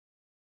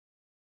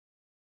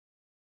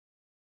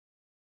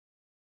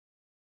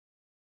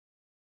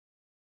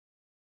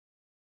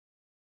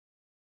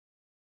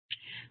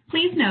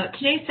Please note,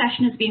 today's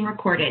session is being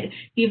recorded.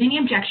 If you have any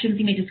objections,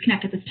 you may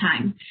disconnect at this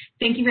time.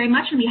 Thank you very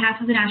much. On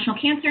behalf of the National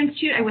Cancer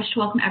Institute, I wish to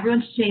welcome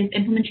everyone to today's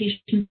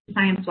Implementation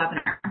Science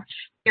webinar.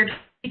 We are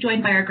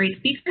joined by our great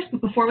speakers, but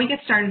before we get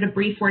started, a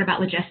brief word about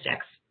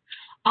logistics.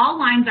 All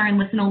lines are in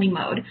listen-only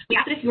mode. We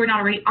ask that if you are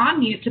not already on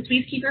mute, to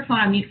please keep your phone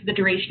on mute for the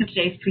duration of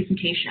today's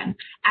presentation.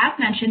 As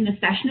mentioned,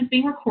 this session is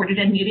being recorded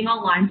and muting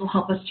all lines will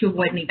help us to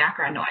avoid any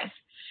background noise.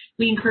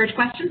 We encourage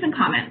questions and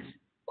comments.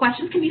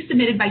 Questions can be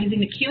submitted by using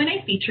the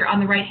Q&A feature on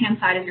the right-hand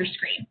side of your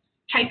screen.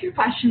 Type your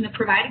question in the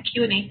provided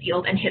Q&A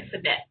field and hit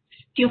submit.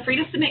 Feel free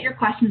to submit your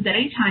questions at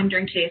any time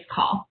during today's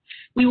call.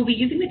 We will be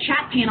using the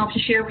chat panel to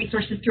share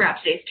resources throughout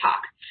today's talk.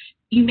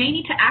 You may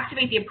need to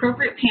activate the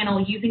appropriate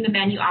panel using the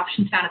menu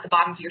options found at the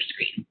bottom of your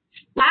screen.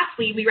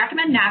 Lastly, we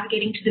recommend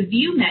navigating to the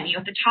View menu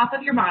at the top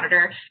of your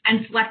monitor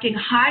and selecting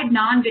Hide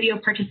Non-Video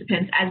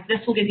Participants, as this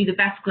will give you the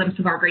best glimpse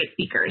of our great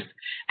speakers.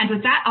 And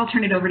with that, I'll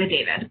turn it over to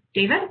David.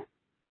 David?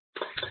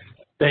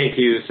 Thank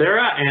you,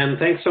 Sarah, and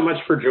thanks so much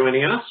for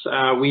joining us.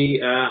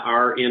 We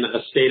are in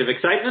a state of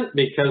excitement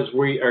because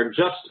we are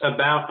just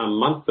about a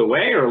month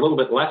away, or a little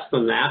bit less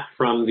than that,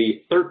 from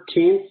the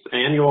 13th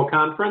annual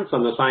conference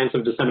on the science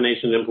of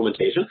dissemination and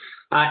implementation.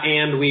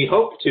 And we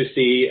hope to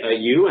see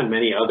you and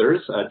many others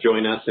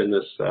join us in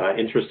this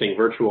interesting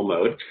virtual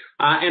mode.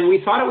 And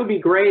we thought it would be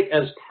great,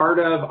 as part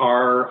of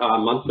our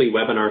monthly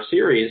webinar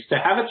series, to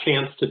have a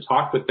chance to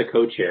talk with the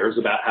co-chairs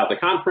about how the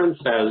conference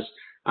has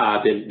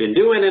been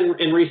doing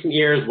in recent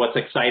years, what's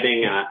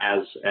exciting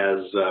as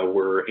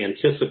we're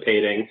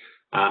anticipating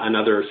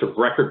another sort of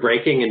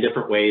record-breaking in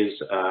different ways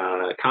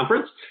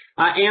conference,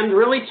 and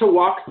really to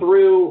walk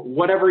through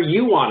whatever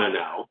you want to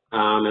know.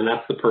 And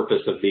that's the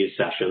purpose of these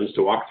sessions,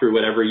 to walk through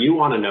whatever you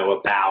want to know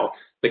about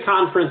the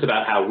conference,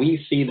 about how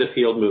we see the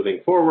field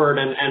moving forward,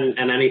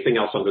 and anything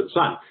else under the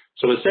sun.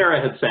 So as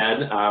Sarah had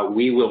said,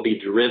 we will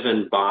be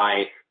driven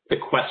by the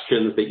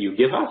questions that you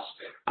give us,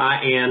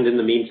 and in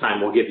the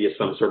meantime, we'll give you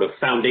some sort of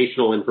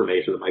foundational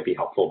information that might be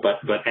helpful. But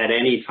at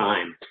any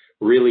time,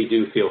 really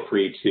do feel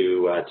free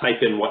to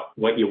type in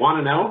what you want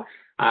to know,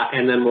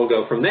 and then we'll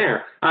go from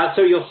there.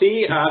 So you'll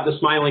see the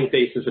smiling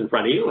faces in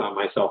front of you.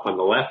 Myself on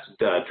the left,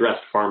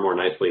 dressed far more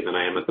nicely than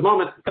I am at the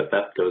moment, but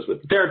that goes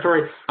with the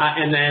territory.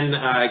 And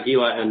then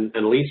Gila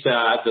and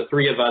Lisa, the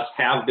three of us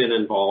have been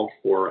involved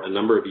for a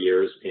number of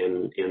years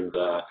in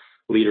the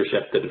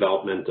leadership, the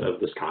development of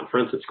this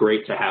conference. It's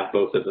great to have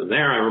both of them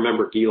there. I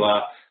remember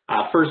Gila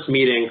first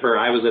meeting her.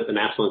 I was at the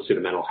National Institute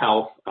of Mental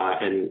Health,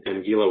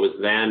 and Gila was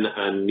then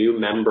a new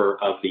member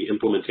of the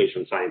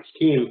implementation science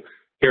team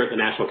here at the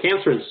National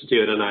Cancer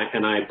Institute,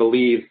 and I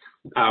believe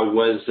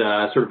was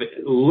sort of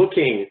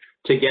looking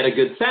to get a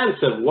good sense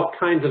of what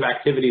kinds of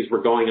activities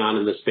were going on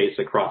in this space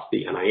across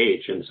the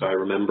NIH. And so I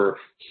remember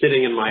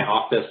sitting in my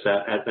office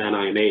at the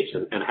NIMH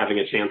and having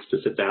a chance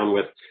to sit down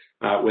with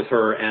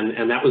her,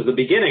 and that was the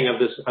beginning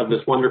of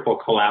this wonderful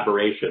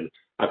collaboration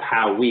of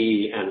how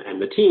we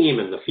and the team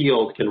and the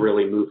field can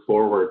really move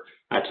forward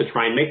to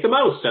try and make the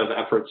most of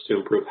efforts to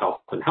improve health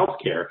and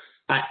healthcare.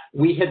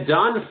 We had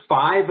done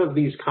 5 of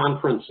these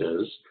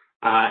conferences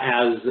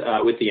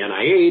with the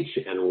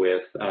NIH and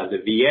with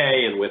the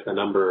VA and with a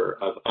number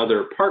of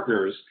other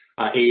partners,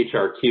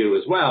 AHRQ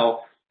as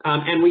well.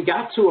 And we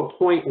got to a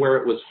point where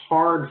it was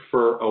hard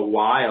for a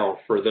while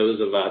for those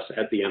of us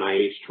at the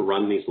NIH to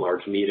run these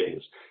large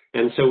meetings.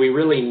 And so we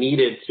really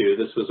needed to,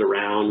 this was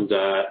around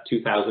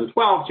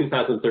 2012,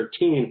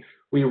 2013,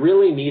 we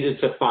really needed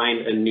to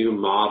find a new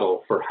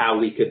model for how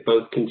we could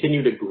both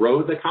continue to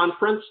grow the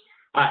conference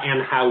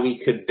and how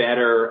we could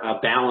better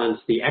balance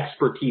the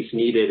expertise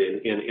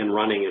needed in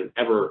running an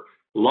ever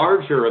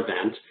larger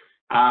event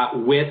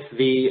with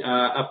the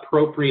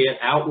appropriate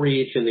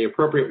outreach and the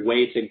appropriate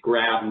way to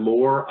grab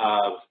more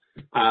of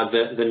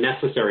the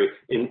necessary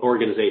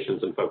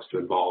organizations and folks to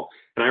involve.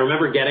 And I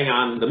remember getting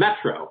on the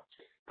Metro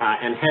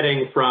and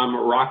heading from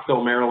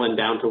Rockville, Maryland,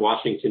 down to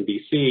Washington,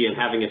 D.C., and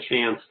having a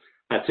chance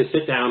to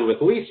sit down with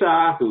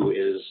Lisa, who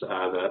is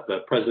the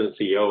president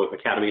and CEO of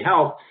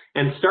AcademyHealth,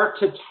 and start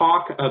to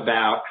talk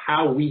about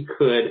how we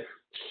could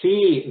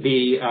see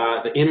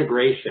the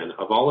integration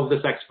of all of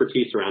this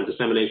expertise around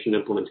dissemination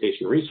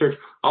implementation research,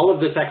 all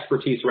of this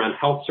expertise around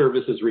health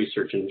services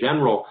research in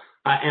general,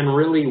 and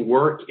really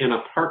work in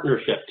a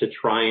partnership to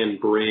try and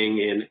bring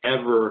in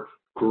ever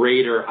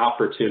greater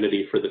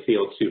opportunity for the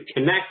field to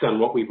connect on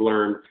what we've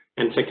learned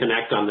and to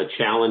connect on the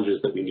challenges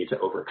that we need to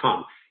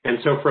overcome. And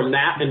so from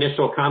that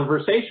initial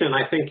conversation,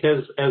 I think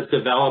has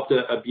developed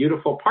a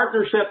beautiful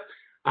partnership,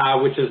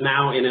 which is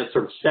now in its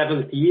sort of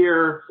 7th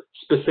year,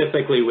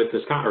 specifically with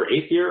this, or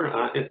 8th year,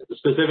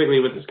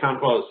 specifically with this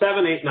conference. Well,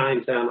 7, 8,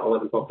 9, 10,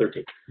 11, 12,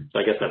 13. So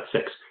I guess that's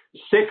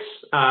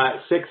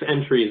 6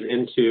 entries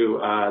into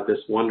this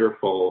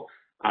wonderful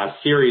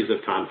series of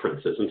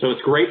conferences. And so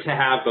it's great to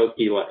have both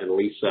Gila and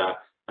Lisa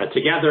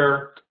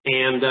together,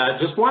 and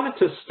just wanted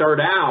to start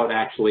out,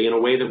 actually, in a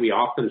way that we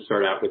often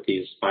start out with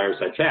these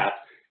fireside chats,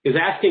 is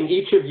asking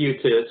each of you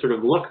to sort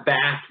of look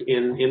back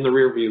in the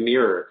rearview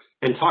mirror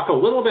and talk a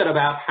little bit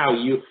about how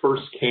you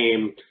first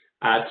came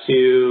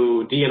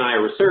to D&I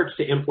research,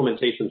 to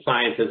implementation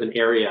science as an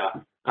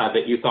area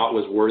that you thought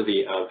was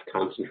worthy of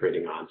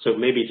concentrating on. So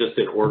maybe just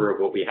in order of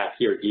what we have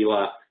here,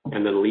 Gila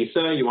and then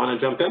Lisa, you want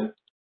to jump in?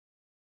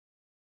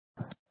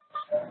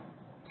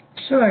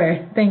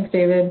 Sure. Thanks,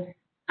 David.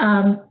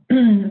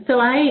 So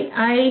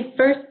I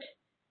first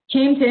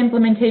came to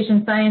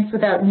implementation science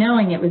without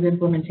knowing it was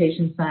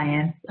implementation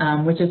science,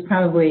 which is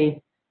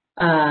probably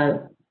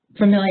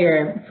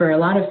familiar for a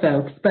lot of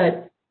folks.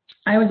 But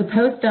I was a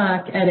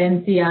postdoc at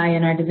NCI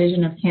in our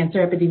Division of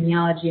Cancer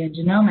Epidemiology and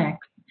Genomics,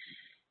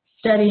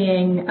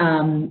 studying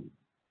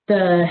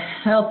the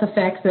health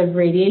effects of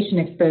radiation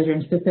exposure,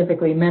 and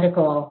specifically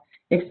medical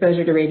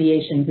exposure to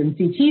radiations and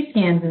CT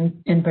scans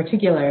in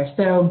particular.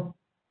 So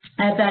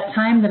at that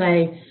time that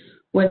I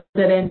was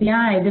at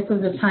NCI, this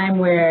was a time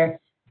where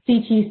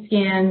CT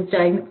scans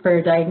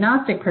for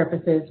diagnostic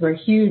purposes were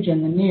huge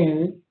in the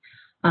news,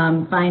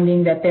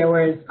 finding that there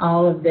was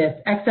all of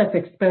this excess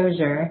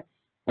exposure.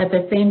 At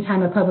the same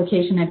time, a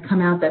publication had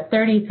come out that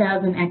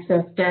 30,000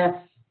 excess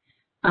deaths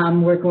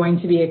were going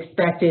to be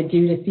expected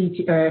due to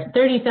CT, or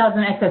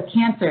 30,000 excess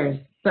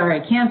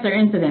cancer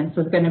incidence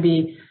was going to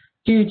be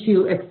due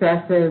to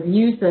excessive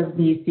use of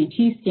these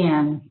CT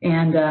scans.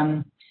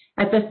 And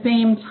at the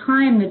same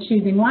time, the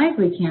Choosing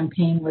Wisely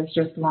campaign was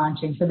just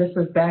launching. So this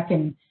was back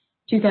in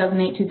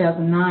 2008,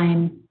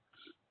 2009.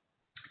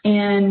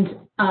 And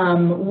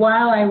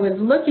while I was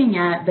looking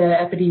at the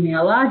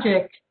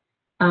epidemiologic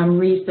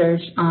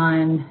research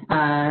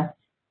on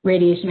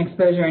radiation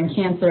exposure and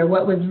cancer,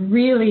 what was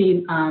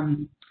really,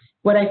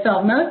 what I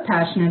felt most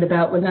passionate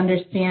about was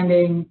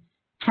understanding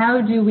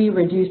how do we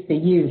reduce the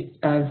use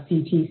of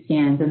CT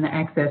scans and the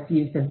excess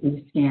use of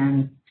these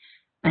scans.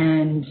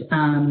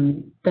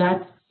 And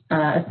that's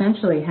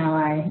essentially how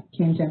I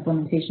came to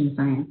implementation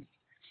science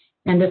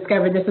and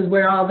discovered this is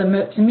where all to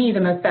me, the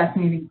most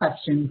fascinating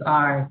questions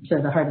are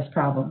to the hardest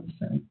problems.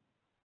 So.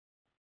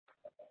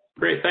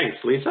 Great, thanks.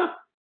 Lisa?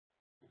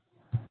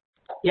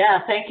 Yeah,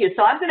 thank you.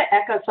 So I'm going to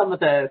echo some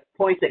of the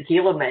points that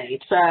Gila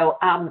made. So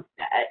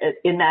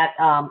in that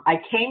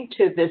I came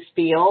to this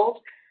field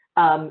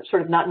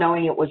sort of not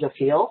knowing it was a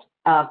field.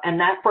 And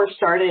that first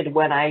started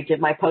when I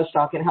did my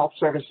postdoc in health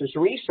services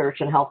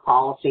research and health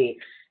policy.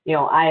 You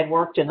know, I had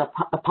worked in the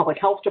public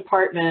health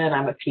department.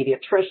 I'm a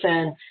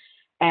pediatrician.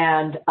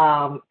 And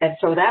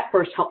so that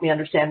first helped me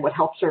understand what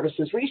health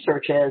services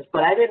research is.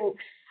 But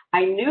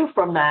I knew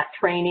from that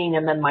training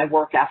and then my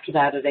work after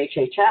that at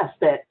HHS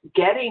that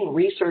getting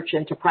research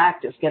into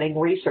practice, getting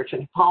research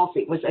into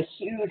policy was a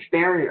huge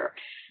barrier.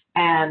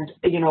 And,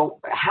 you know,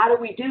 how do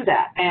we do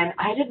that? And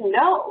I didn't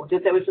know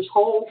that there was this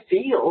whole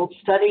field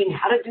studying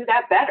how to do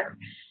that better.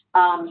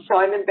 So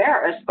I'm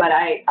embarrassed, but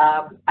I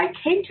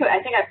think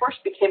I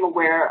first became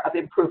aware of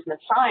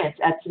improvement science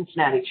at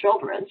Cincinnati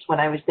Children's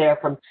when I was there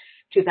from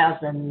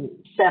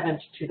 2007 to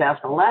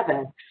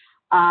 2011.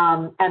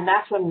 And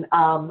that's when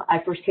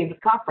I first came to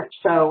the conference.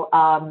 So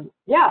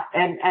yeah,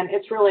 and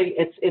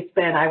it's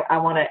been, I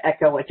want to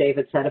echo what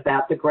David said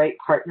about the great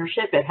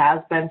partnership. It has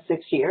been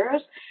 6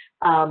 years.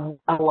 A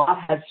lot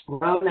has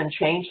grown and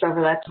changed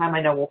over that time.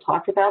 I know we'll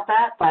talk about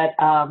that, but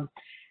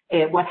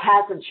what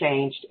hasn't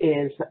changed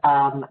is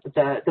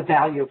the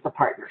value of the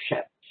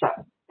partnership. So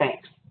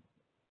thanks.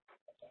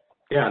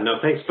 Yeah, no,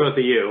 thanks both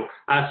of you.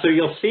 So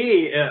you'll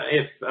see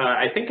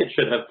I think it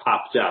should have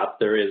popped up,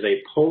 there is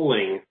a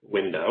polling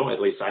window, at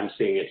least I'm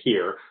seeing it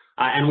here.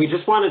 And we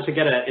just wanted to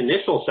get an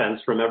initial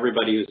sense from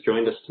everybody who's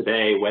joined us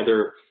today,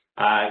 whether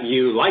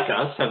you, like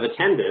us, have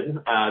attended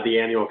the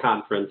annual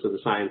conference of the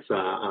Science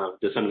of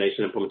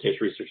Dissemination, Implementation,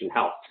 Research, and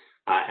Health.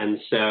 And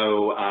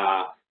so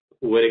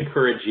would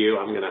encourage you,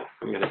 I'm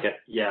gonna hit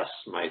yes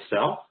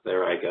myself.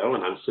 There I go,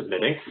 and I'm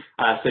submitting.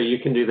 So you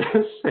can do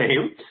the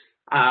same.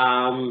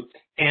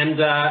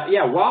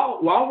 Yeah,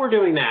 while we're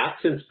doing that,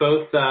 since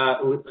both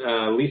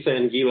Lisa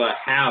and Gila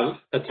have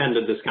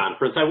attended this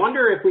conference, I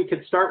wonder if we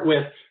could start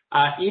with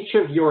each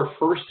of your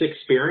first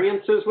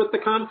experiences with the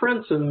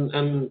conference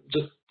and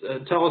just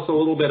tell us a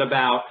little bit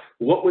about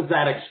what was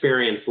that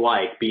experience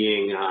like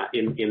being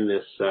in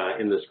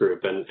this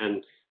group,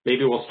 and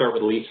maybe we'll start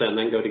with Lisa and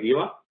then go to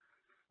Gila.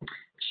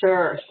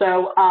 Sure.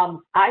 So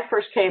I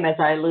first came, as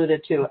I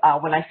alluded to,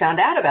 when I found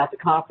out about the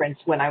conference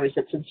when I was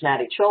at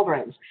Cincinnati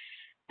Children's.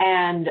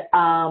 And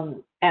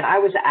I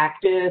was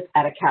active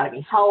at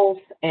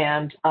AcademyHealth.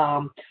 And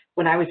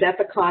when I was at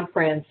the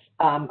conference,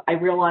 I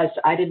realized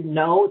I didn't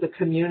know the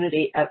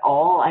community at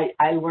all.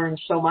 I learned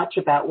so much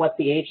about what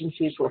the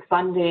agencies were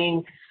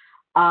funding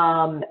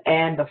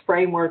and the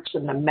frameworks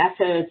and the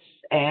methods.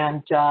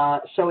 And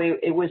so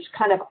it was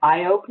kind of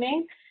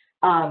eye-opening.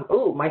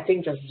 Oh, my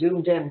thing just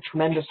zoomed in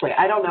tremendously.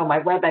 I don't know, my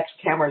WebEx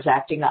camera is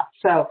acting up,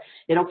 so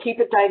it'll keep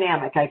it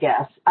dynamic, I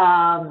guess.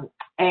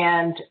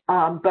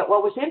 But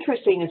what was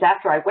interesting is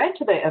after I went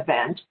to the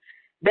event,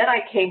 then I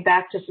came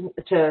back to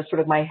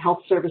sort of my health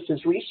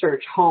services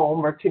research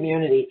home or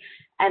community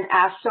and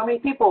asked so many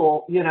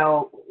people, you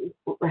know,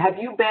 have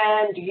you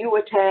been, do you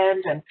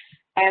attend?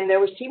 And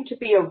there seemed to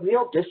be a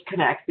real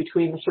disconnect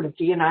between the sort of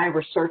D&I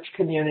research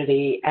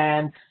community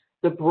and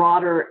the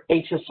broader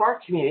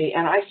HSR community,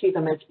 and I see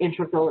them as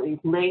integrally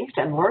linked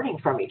and learning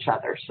from each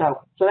other.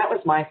 So that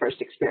was my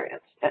first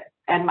experience.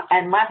 And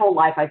my whole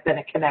life I've been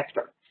a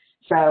connector.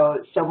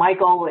 So my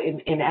goal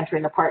in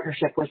entering the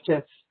partnership was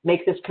to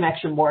make this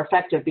connection more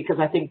effective, because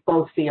I think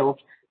both fields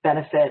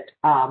benefit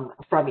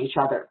from each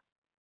other.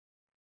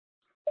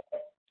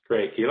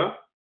 Great. Gila?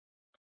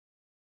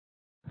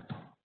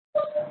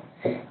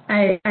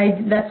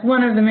 That's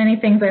one of the many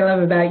things I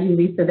love about you,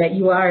 Lisa, that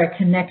you are a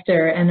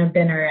connector and a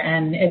binner,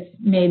 and it's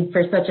made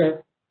for such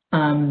a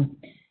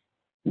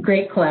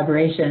great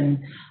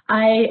collaboration.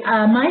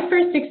 My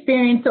first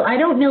experience, so I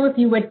don't know if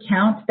you would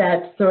count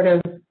that sort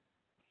of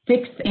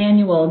 6th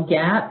annual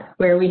gap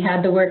where we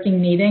had the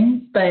working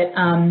meetings, but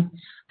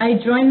I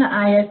joined the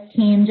IS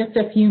team just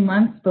a few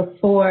months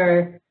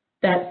before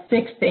that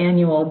 6th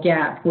annual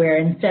gap, where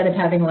instead of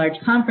having a large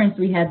conference,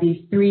 we had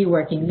these 3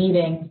 working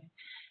meetings.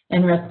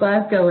 And Russ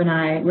Glasgow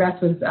and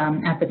Russ was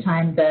at the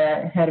time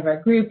the head of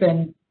our group,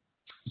 and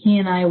he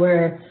and I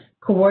were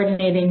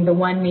coordinating the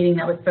one meeting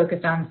that was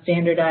focused on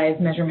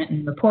standardized measurement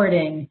and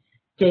reporting.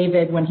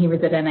 David, when he was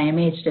at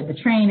NIMH, did the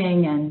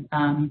training,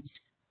 and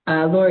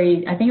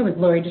Lori, I think it was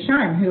Lori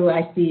Descharme, who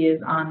I see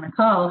is on the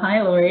call.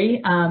 Hi, Lori,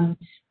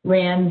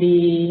 ran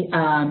the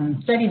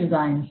study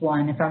designs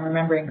one, if I'm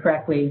remembering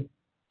correctly.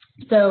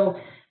 So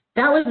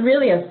that was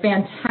really a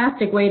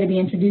fantastic way to be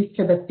introduced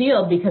to the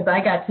field, because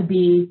I got to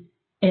be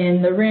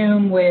in the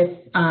room with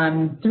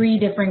 3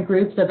 different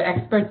groups of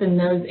experts in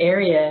those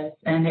areas,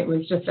 and it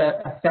was just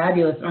a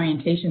fabulous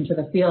orientation to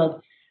the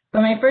field.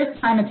 But my first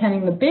time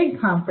attending the big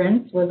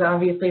conference was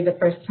obviously the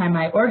first time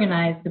I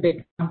organized the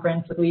big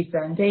conference with Lisa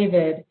and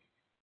David,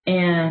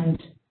 and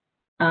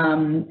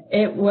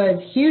it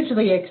was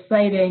hugely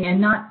exciting and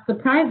not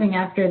surprising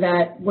after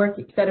that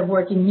set of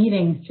working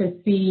meetings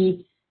to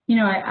see, you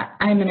know,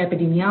 I'm an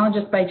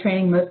epidemiologist by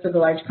training. Most of the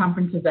large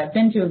conferences I've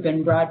been to have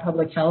been broad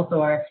public health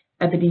or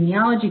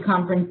epidemiology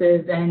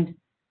conferences, and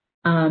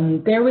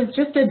there was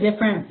just a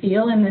different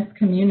feel in this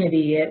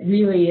community. It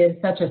really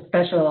is such a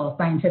special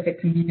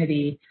scientific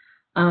community.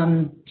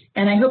 And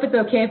I hope it's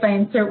okay if I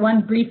insert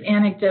one brief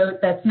anecdote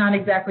that's not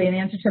exactly an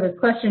answer to this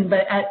question,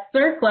 but at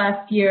CERC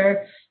last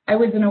year, I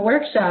was in a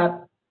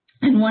workshop,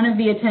 and one of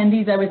the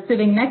attendees I was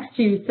sitting next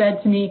to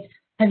said to me,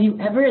 "Have you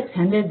ever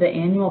attended the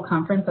annual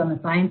conference on the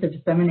science of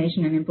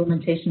dissemination and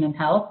implementation in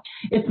health?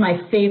 It's my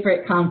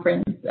favorite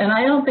conference." And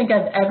I don't think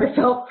I've ever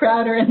felt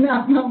prouder in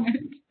that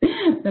moment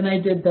than I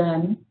did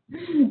then.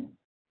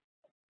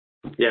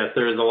 Yes,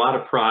 there is a lot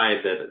of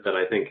pride that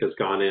I think has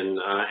gone in,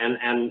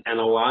 and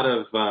a lot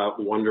of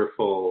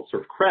wonderful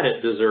sort of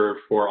credit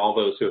deserved for all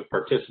those who have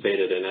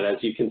participated in it.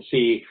 As you can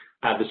see,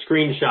 the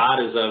screenshot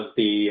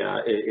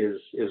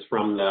is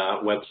from the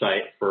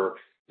website for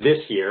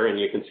this year, and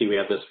you can see we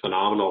have this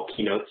phenomenal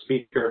keynote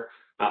speaker,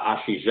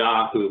 Ashi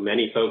Jha, who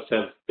many folks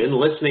have been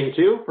listening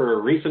to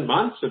for recent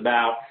months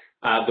about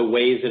the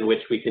ways in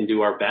which we can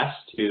do our best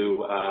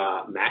to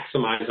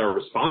maximize our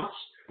response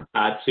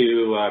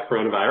to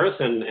coronavirus.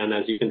 And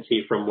as you can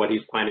see from what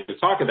he's planning to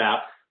talk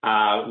about,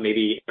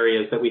 maybe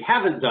areas that we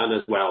haven't done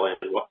as well,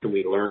 and what can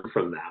we learn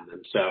from them.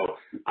 And so,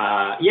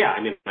 yeah,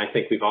 I mean, I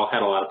think we've all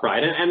had a lot of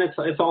pride. And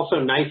it's also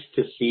nice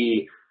to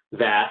see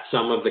that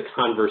some of the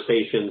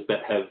conversations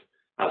that have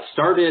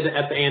started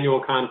at the annual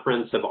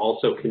conference have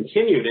also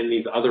continued in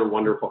these other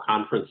wonderful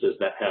conferences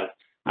that have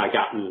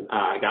gotten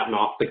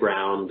off the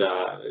ground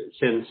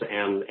since,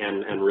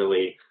 and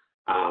really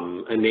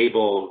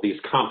enable these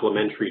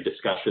complementary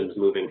discussions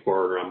moving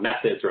forward around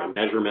methods, around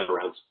measurement,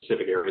 around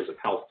specific areas of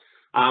health.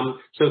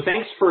 So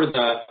thanks for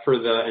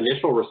the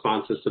initial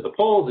responses to the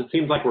polls. It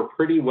seems like we're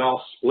pretty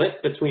well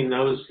split between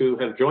those who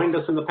have joined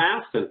us in the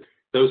past and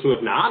those who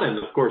have not, and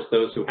of course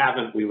those who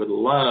haven't. We would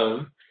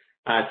love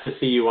to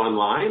see you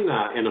online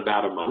in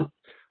about a month.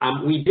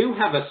 We do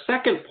have a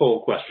second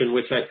poll question,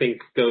 which I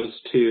think goes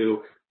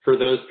to for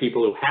those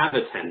people who have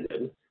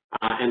attended.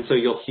 And so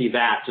you'll see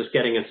that, just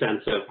getting a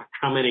sense of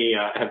how many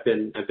have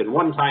been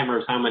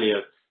one-timers, how many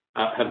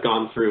have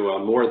gone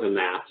through more than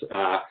that.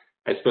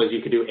 I suppose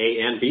you could do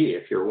A and B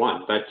if you're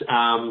one, but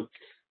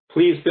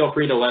please feel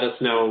free to let us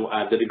know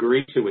the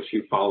degree to which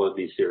you followed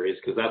these series,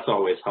 because that's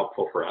always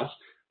helpful for us.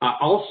 I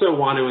also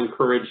want to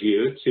encourage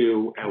you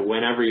to,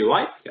 whenever you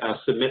like,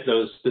 submit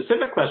those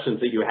specific questions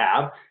that you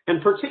have,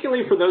 and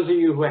particularly for those of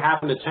you who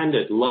haven't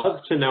attended,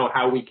 love to know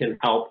how we can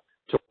help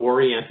to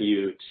orient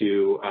you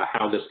to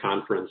how this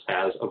conference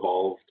has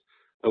evolved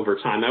over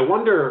time. I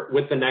wonder,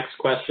 with the next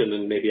question,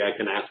 and maybe I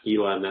can ask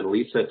Gila and then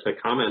Lisa to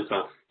comment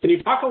on, can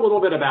you talk a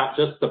little bit about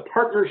just the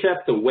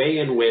partnership, the way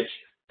in which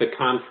the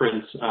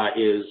conference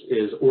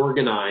is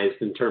organized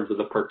in terms of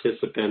the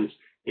participants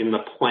in the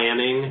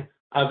planning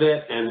of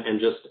it, and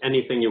just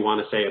anything you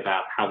want to say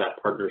about how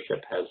that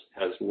partnership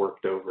has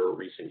worked over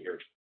recent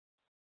years?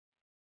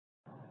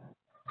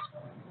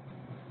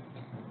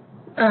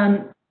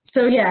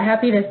 So yeah,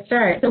 happy to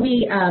start. So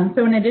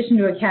so in addition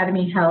to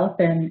AcademyHealth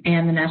and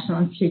the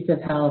National Institutes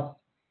of Health,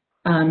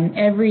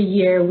 every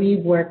year we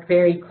work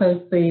very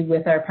closely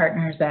with our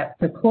partners at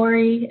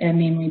PCORI, and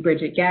namely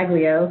Bridget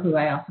Gaglio, who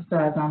I also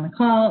saw is on the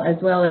call,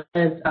 as well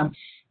as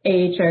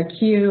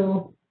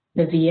AHRQ,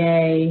 the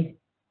VA,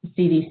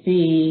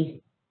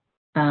 CDC.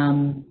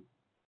 I'm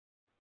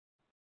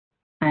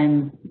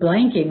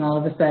blanking all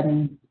of a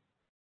sudden.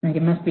 Like,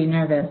 it must be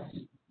nervous,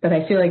 but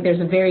I feel like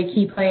there's a very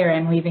key player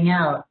I'm leaving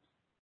out.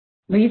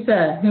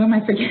 Lisa, who am I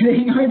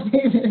forgetting? Or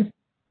David?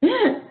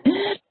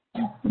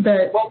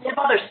 Well, we have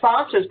other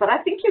sponsors, but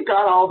I think you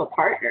got all the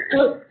partners.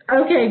 Oh,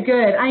 okay,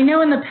 good. I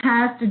know in the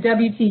past,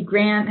 WT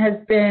Grant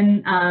has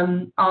been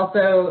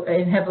also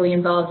heavily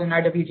involved in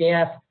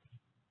RWJF,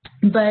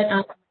 but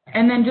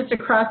and then just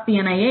across the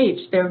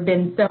NIH, there have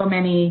been so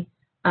many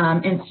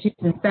institutes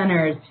and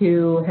centers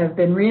who have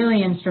been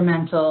really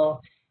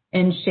instrumental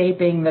in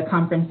shaping the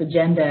conference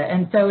agenda,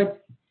 and so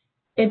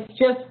it's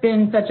just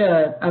been such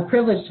a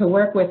privilege to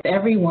work with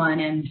everyone,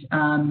 and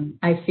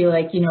I feel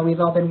like, you know, we've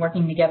all been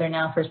working together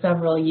now for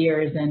several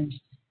years, and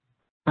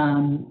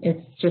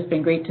it's just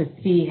been great to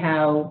see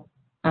how,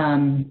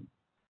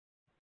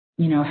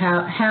 you know,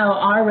 how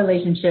our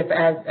relationship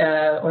as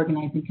an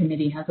organizing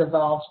committee has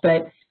evolved.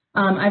 But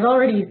I've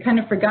already kind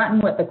of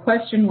forgotten what the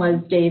question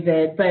was,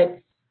 David, but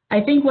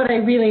I think what I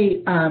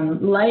really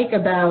like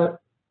about,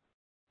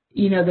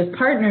 you know, this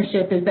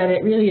partnership is that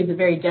it really is a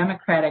very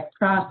democratic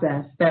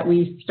process, that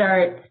we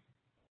start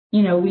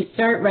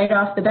right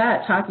off the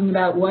bat talking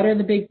about what are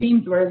the big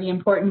themes, what are the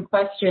important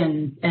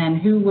questions, and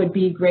who would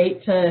be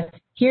great to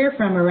hear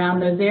from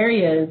around those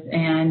areas.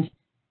 And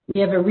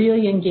we have a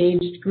really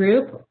engaged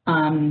group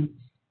and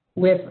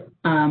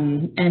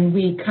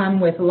we come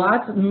with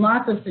lots and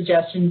lots of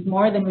suggestions,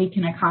 more than we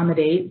can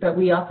accommodate, but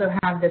we also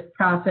have this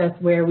process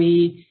where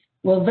we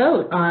will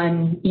vote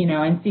on, you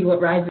know, and see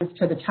what rises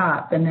to the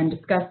top and then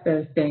discuss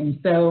those things.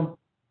 So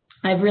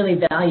I've really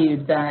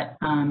valued that,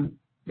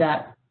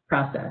 that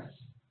process.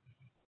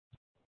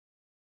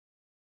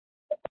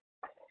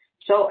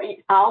 So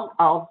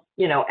I'll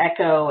you know,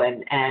 echo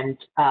and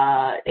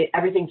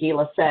everything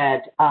Gila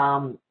said.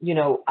 You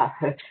know,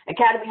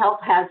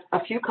 AcademyHealth has a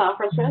few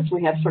conferences.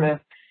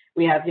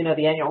 We have you know,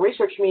 the annual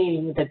research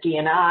meeting, the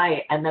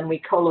D&I, and then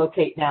we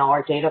co-locate now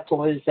our Data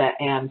Palooza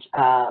and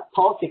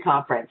policy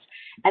conference.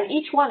 And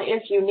each one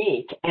is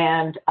unique.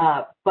 And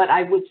but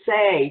I would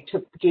say,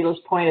 to Gila's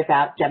point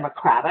about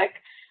democratic,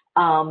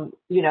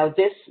 you know,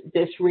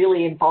 this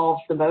really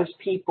involves the most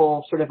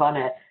people sort of on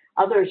a.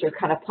 Others are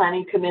kind of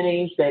planning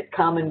committees that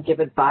come and give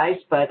advice,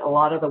 but a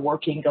lot of the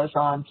working goes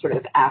on sort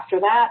of after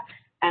that.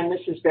 And this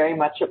is very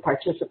much a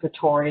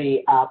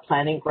participatory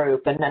planning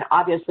group. And then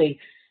obviously,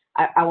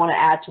 I want to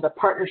add to the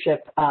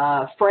partnership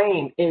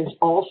frame is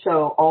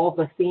also all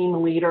the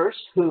theme leaders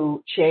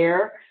who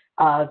chair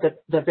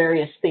the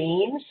various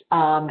themes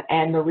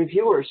and the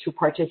reviewers who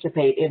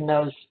participate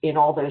in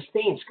all those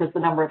themes, because the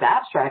number of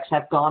abstracts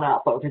have gone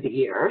up over the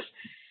years.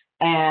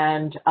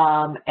 And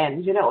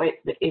you know,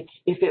 it's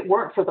if it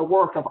weren't for the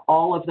work of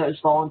all of those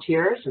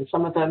volunteers, and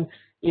some of them,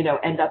 you know,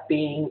 end up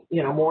being,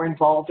 you know, more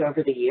involved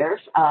over the years,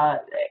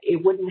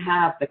 it wouldn't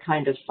have the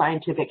kind of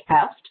scientific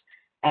heft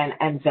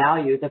and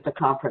value that the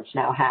conference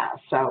now has.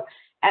 So,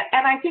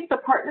 and I think the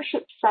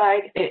partnership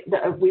side,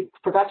 we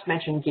forgot to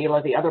mention,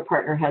 Gila, the other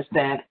partner has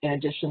been, in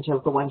addition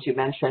to the ones you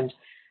mentioned,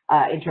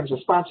 in terms of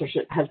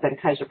sponsorship, has been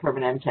Kaiser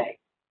Permanente.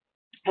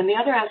 And the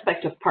other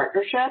aspect of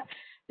partnership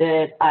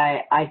that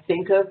I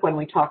think of when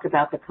we talk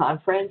about the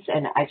conference,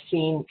 and I've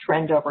seen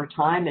trend over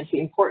time, is the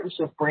importance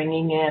of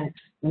bringing in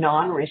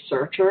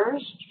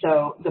non-researchers.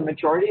 So the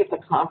majority of the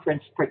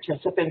conference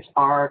participants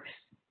are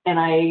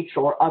NIH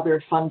or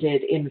other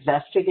funded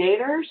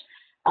investigators,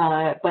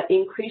 but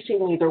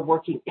increasingly they're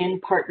working in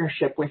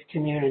partnership with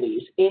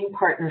communities, in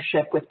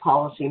partnership with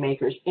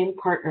policymakers, in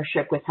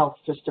partnership with health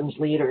systems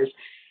leaders.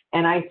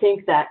 And I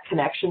think that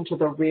connection to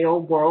the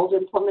real world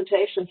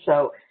implementation,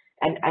 so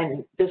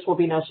and this will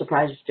be no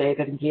surprise to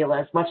David and Gila,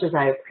 as much as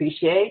I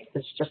appreciate,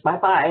 it's just my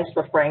bias,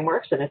 the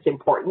frameworks, and it's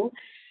important,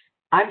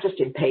 I'm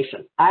just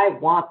impatient. I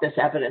want this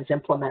evidence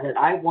implemented.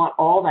 I want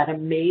all that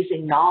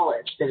amazing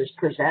knowledge that is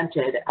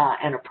presented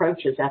and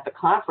approaches at the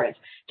conference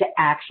to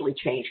actually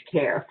change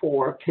care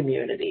for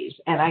communities.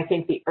 And I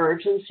think the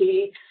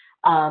urgency,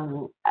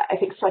 I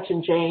think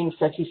Sachin James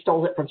said, he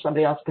stole it from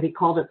somebody else, but he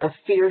called it the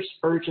fierce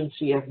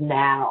urgency of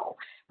now,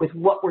 with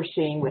what we're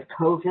seeing with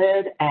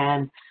COVID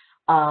and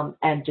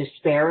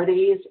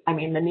disparities. I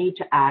mean, the need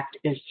to act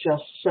is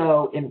just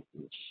so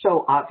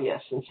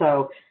obvious. And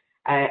so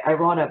I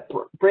want to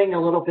bring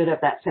a little bit of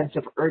that sense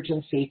of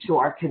urgency to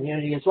our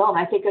community as well. And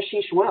I think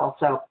Ashish will.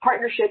 So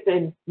partnership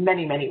in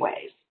many, many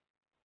ways.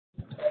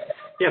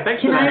 Yeah,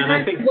 thanks for that. And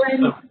I think,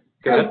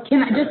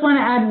 I just want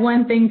to add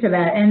one thing to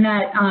that, and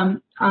that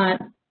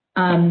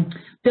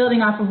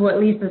building off of what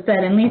Lisa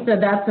said, and Lisa,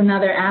 that's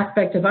another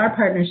aspect of our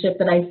partnership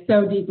that I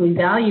so deeply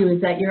value,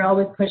 is that you're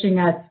always pushing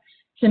us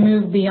to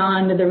move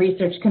beyond the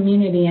research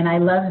community. And I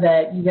love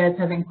that you guys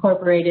have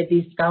incorporated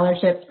these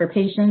scholarships for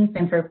patients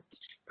and for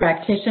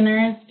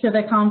practitioners to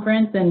the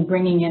conference, and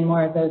bringing in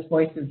more of those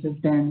voices has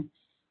been,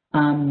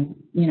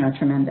 you know,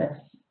 tremendous.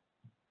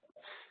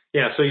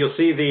 Yeah, so you'll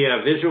see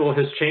the visual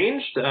has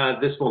changed.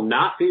 This will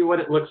not be what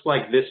it looks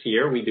like this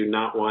year. We do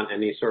not want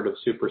any sort of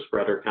super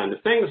spreader kind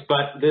of things,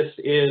 but this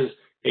is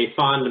a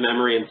fond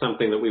memory and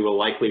something that we will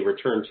likely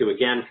return to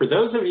again. For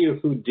those of you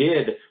who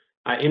did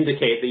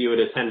indicate that you had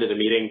attended a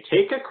meeting,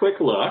 take a quick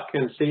look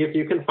and see if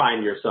you can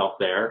find yourself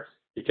there.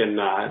 You can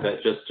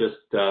just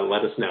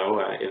let us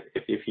know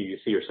if you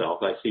see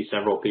yourself. I see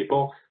several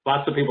people,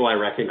 lots of people I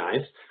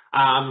recognize.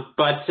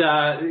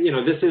 You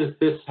know, this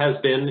has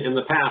been in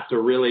the past a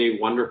really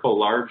wonderful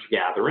large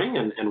gathering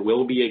and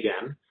will be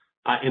again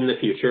in the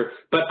future.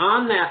 But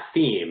on that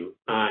theme,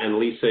 and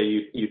Lisa,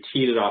 you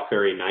teed it off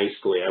very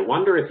nicely. I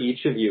wonder if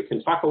each of you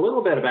can talk a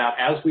little bit about,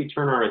 as we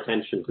turn our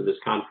attention to this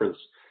conference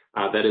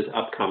that is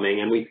upcoming,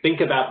 and we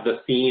think about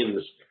the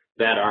themes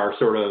that are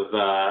sort of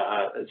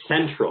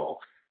central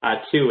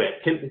to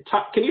it.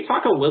 Can you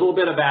talk a little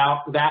bit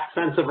about that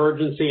sense of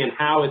urgency and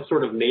how it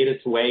sort of made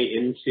its way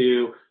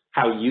into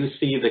how you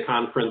see the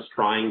conference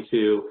trying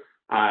to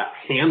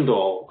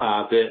handle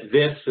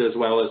this, as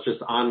well as just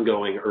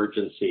ongoing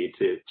urgency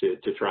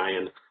to try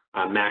and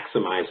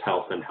maximize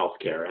health and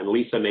healthcare? And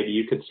Lisa, maybe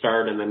you could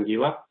start, and then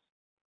Gila.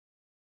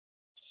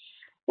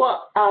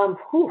 Well,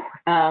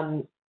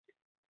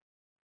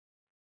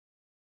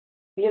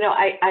 you know,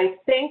 I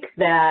think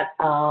that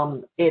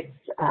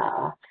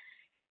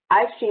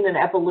I've seen an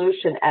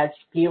evolution, as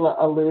Gila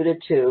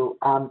alluded to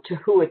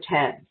who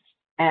attends.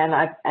 And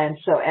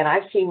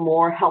I've seen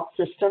more health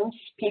systems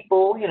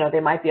people, you know, they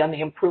might be on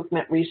the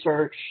improvement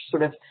research,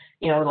 sort of,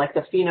 you know, like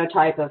the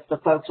phenotype of the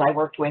folks I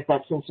worked with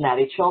at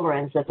Cincinnati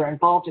Children's, that they're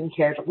involved in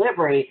care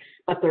delivery,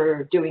 but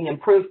they're doing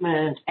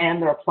improvement and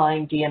they're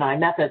applying D&I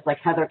methods like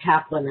Heather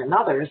Kaplan and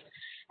others.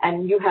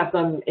 And you have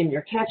them in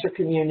your cancer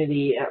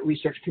community,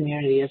 research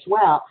community as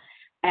well.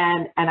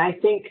 And I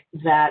think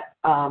that,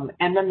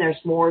 and then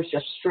there's more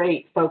just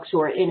straight folks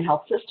who are in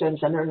health systems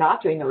and they're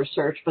not doing the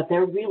research, but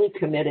they're really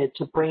committed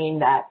to bringing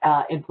that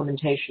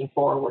implementation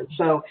forward.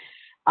 So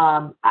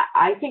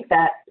I think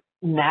that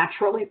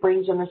naturally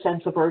brings in a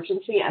sense of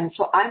urgency. And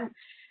so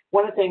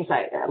one of the things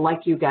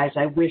like you guys,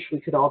 I wish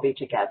we could all be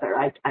together.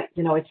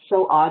 You know, it's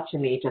so odd to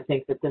me to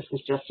think that this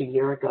was just a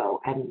year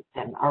ago and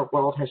our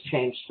world has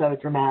changed so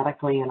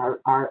dramatically, and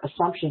our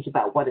assumptions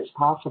about what is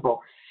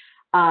possible.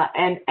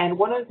 And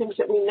one of the things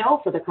that we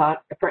know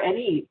for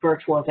any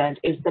virtual event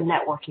is the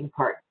networking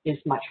part is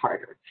much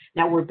harder.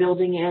 Now we're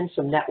building in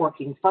some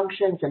networking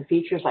functions and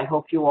features. I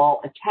hope you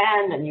all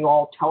attend and you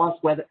all tell us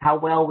how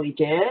well we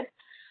did.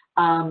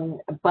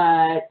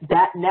 But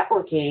that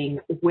networking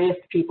with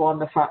people on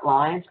the front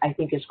lines, I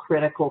think, is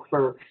critical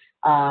for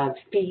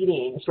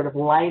feeding, sort of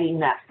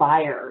lighting that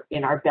fire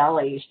in our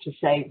bellies to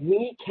say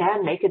we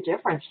can make a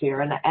difference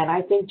here. And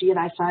I think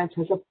D&I science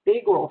has a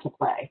big role to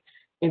play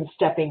in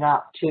stepping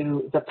up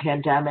to the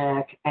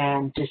pandemic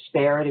and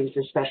disparities,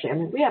 especially. I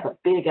mean, we have a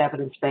big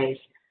evidence base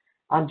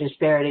on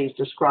disparities,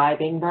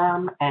 describing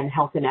them, and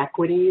health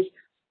inequities.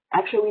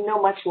 Actually, we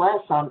know much less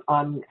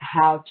on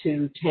how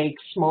to take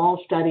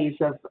small studies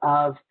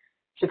of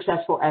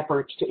successful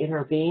efforts to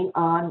intervene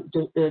on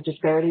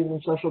disparities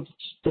and social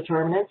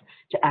determinants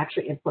to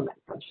actually implement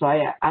them. So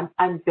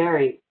I'm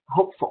very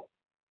hopeful.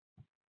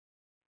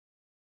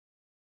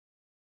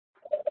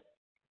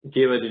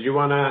 Gila, did you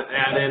want to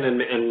add in?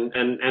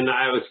 And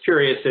I was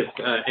curious if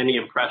any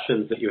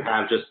impressions that you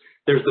have. Just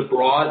there's the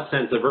broad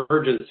sense of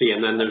urgency,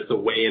 and then there's the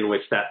way in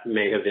which that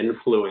may have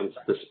influenced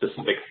the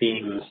specific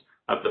themes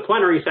of the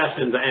plenary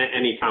sessions.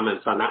 Any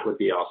comments on that would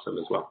be awesome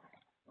as well.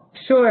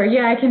 Sure.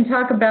 Yeah, I can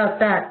talk about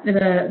that,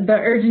 the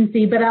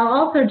urgency, but I'll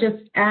also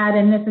just add,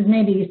 and this is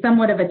maybe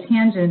somewhat of a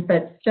tangent,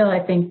 but still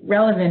I think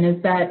relevant,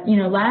 is that, you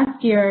know,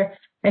 last year,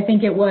 I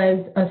think it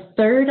was a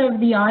third of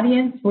the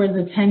audience was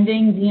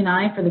attending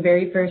D&I for the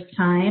very first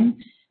time.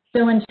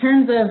 So in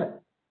terms of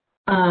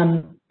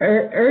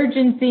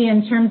urgency,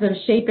 in terms of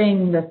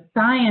shaping the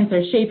science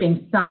or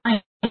shaping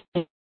science,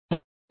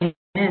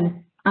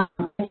 and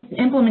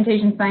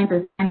implementation science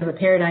is kind of a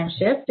paradigm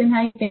shift in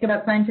how you think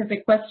about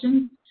scientific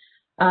questions.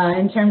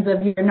 In terms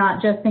of you're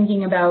not just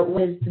thinking about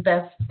what is the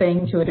best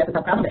thing to address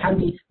the problem, but how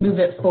do we move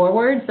it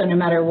forward, so no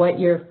matter what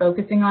you're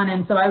focusing on.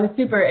 And so I was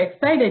super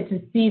excited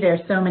to see there's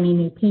so many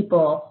new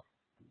people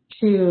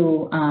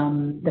to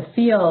the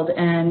field.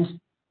 And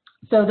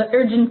so the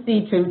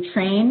urgency to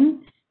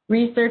train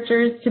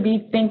researchers to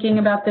be thinking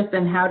about this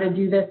and how to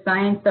do this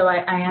science. So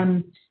I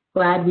am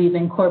glad we've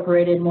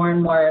incorporated more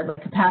and more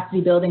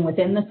capacity building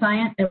within the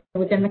science,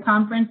 within the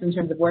conference in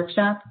terms of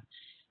workshops.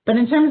 But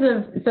in terms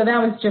of, so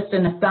that was just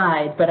an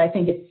aside, but I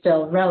think it's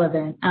still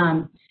relevant,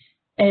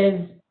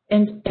 is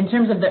in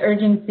terms of the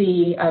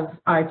urgency of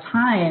our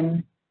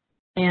time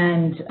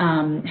and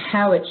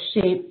how it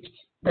shaped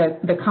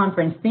the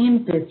conference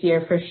themes this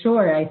year, for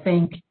sure. I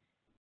think,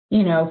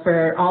 you know,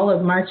 for all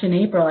of March and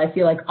April, I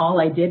feel like all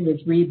I did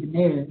was read the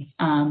news,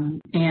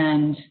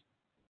 and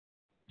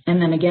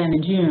then again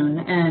in June.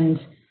 And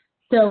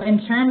so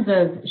in terms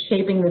of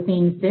shaping the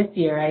themes this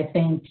year, I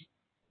think,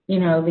 you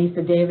know,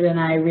 Lisa, David, and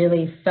I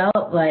really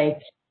felt like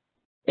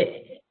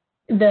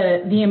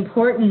the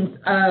importance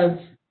of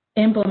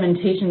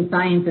implementation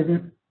science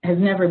has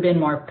never been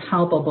more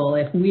palpable.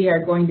 If we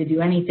are going to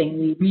do anything,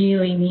 we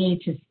really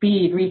need to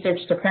speed research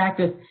to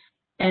practice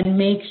and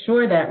make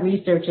sure that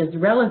research is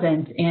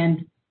relevant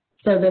and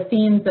So the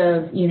themes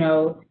of,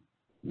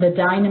 the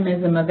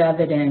dynamism of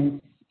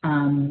evidence,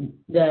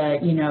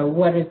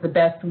 what is the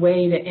best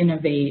way to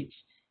innovate,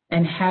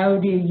 and how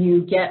do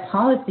you get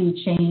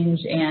policy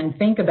change and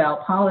think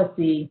about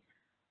policy.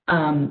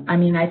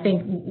 I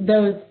think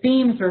those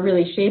themes were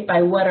really shaped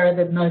by what are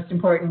the most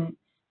important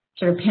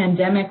sort of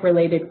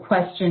pandemic-related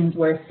questions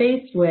we're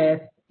faced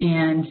with,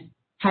 and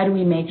how do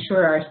we make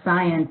sure our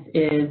science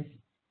is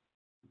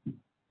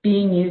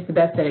being used the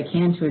best that it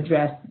can to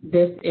address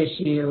this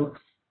issue.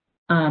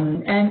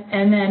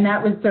 And then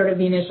that was sort of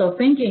the initial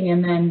thinking,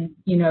 and then,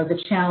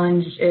 the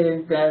challenge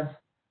is of,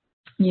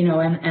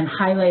 and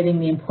highlighting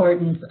the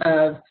importance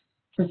of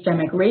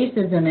systemic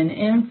racism and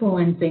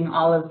influencing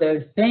all of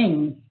those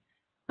things,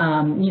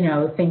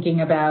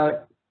 thinking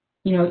about,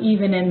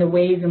 even in the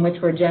ways in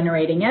which we're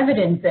generating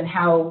evidence and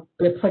how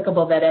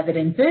applicable that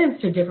evidence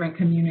is to different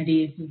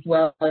communities as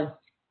well as,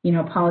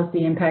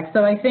 policy impact.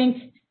 So I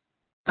think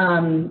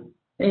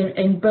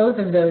in both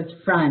of those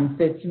fronts,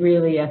 it's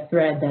really a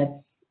thread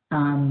that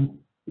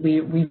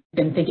we've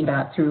been thinking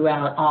about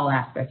throughout all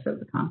aspects of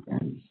the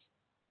conference.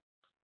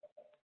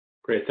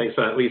 Great, thanks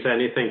for that. Lisa,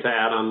 anything to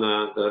add on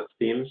the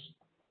themes?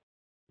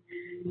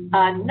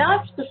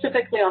 Not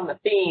specifically on the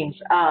themes.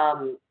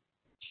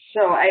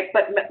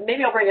 But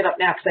maybe I'll bring it up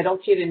now because I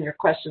don't see it in your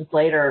questions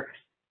later.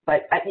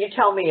 But you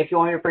tell me if you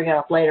want me to bring it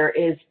up later.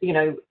 Is,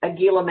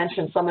 Gila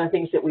mentioned some of the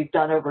things that we've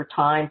done over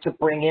time to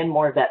bring in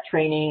more of that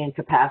training and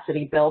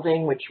capacity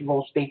building, which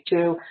we'll speak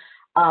to.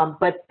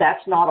 But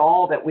that's not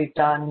all that we've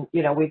done.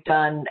 We've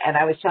done, and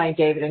I was telling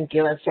David and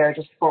Gila and Sarah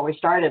just before we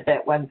started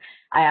that when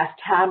I asked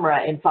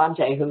Tamara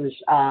Infante, who's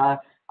our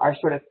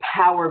sort of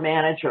power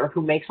manager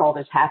who makes all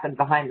this happen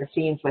behind the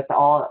scenes with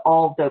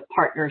all the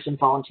partners and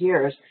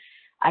volunteers,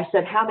 I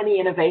said, how many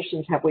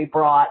innovations have we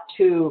brought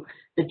to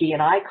the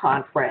D&I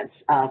conference?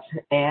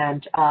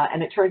 And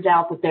it turns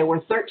out that there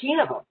were 13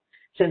 of them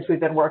since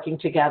we've been working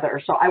together.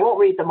 So I won't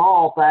read them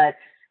all, but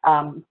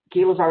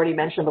Gila's already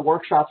mentioned the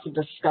workshops and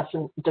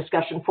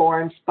discussion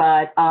forums,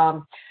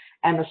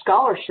 and the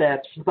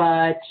scholarships,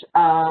 but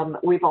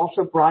we've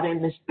also brought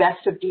in this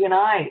Best of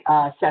D&I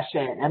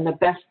session and the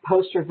Best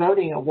Poster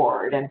Voting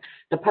Award and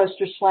the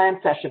Poster Slam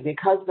session.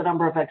 Because the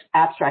number of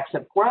abstracts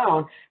have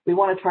grown, we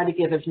want to try to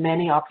give as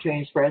many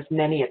opportunities for as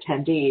many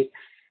attendees.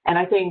 And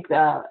I think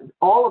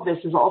all of this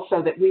is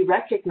also that we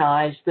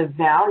recognize the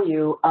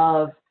value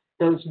of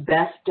those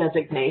best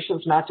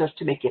designations, not just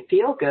to make you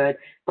feel good,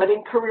 but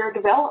in career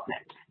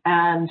development.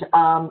 And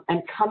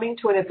coming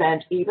to an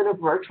event, even a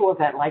virtual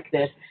event like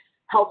this,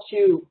 helps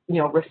you,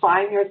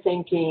 refine your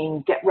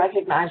thinking, get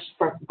recognized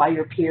by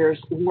your peers,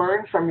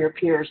 learn from your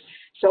peers.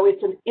 So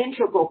it's an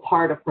integral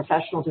part of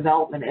professional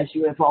development as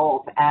you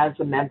evolve as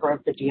a member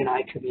of the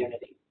D&I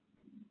community.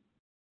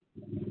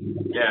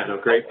 Yeah, no,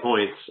 great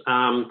points.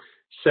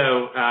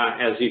 So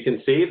as you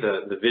can see,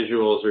 the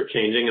visuals are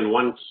changing, and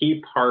one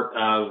key part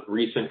of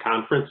recent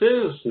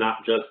conferences,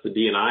 not just the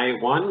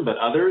D&I one, but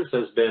others,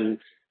 has been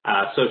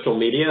social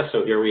media.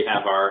 So here we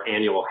have our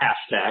annual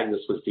hashtag.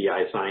 This was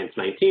DI Science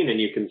 19, and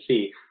you can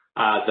see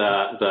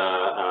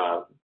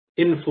the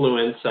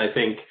influence, I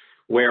think,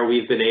 where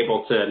we've been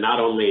able to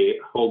not only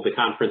hold the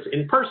conference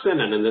in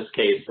person, and in this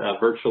case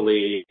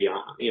virtually,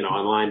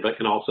 online, but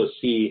can also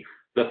see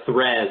the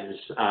threads,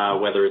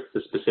 whether it's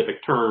the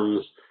specific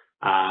terms,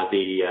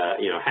 the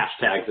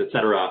hashtags, et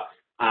cetera,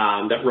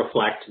 that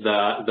reflect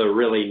the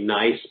really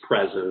nice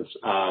presence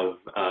of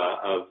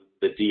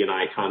the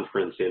D&I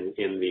conference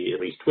in the, at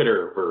least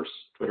Twitter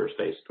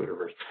space.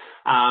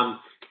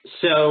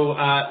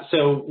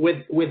 So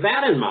with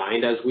that in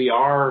mind, as we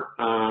are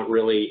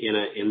really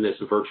in this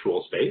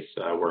virtual space,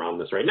 we're on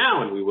this right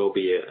now, and we will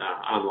be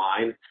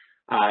online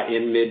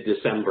in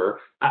mid-December.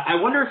 I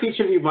wonder if each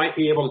of you might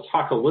be able to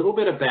talk a little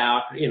bit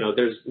about,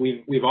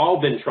 we've all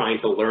been trying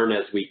to learn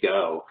as we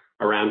go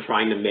around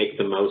trying to make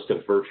the most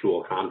of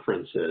virtual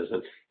conferences.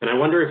 And I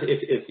wonder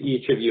if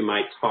each of you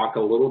might talk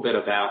a little bit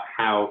about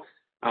how,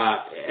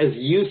 as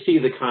you see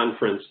the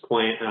conference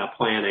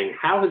planning,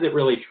 how has it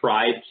really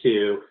tried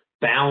to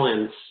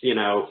balance,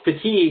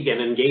 fatigue and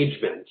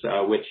engagement,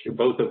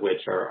 both of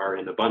which are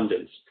in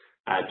abundance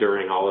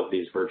during all of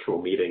these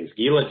virtual meetings?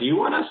 Gila, do you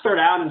want to start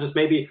out and just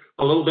maybe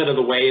a little bit of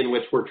the way in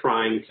which we're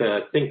trying to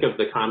think of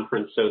the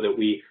conference so that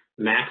we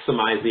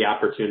maximize the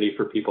opportunity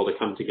for people to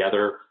come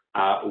together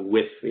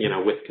with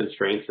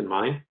constraints in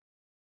mind?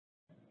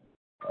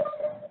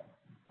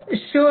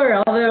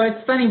 Sure, although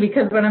it's funny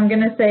because what I'm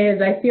going to say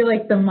is I feel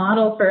like the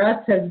model for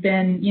us has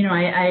been,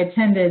 I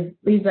attended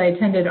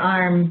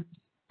ARM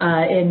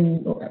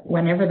in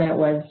whenever that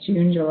was,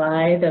 June,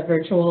 July, the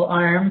virtual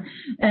ARM,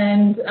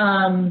 and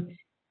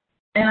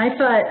I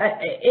thought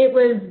it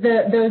was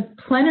those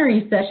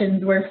plenary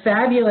sessions were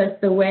fabulous,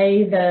 the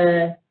way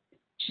the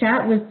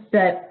chat was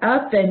set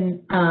up,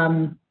 and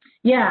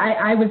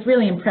I was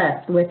really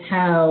impressed with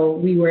how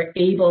we were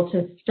able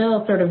to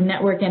still sort of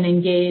network and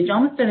engage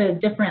almost at a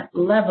different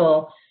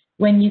level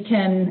when you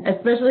can,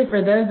 especially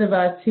for those of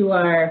us who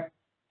are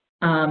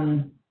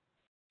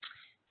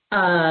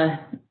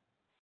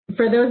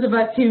for those of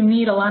us who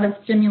need a lot of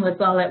stimulus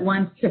all at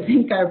once to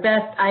think our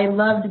best, I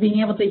loved being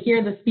able to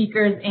hear the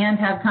speakers and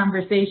have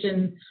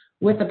conversations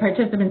with the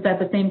participants at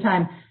the same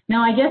time.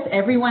 Now, I guess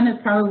everyone has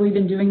probably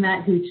been doing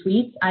that who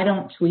tweets. I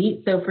don't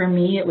tweet, so for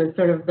me, it was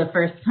sort of the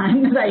first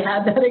time that I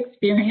had that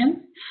experience.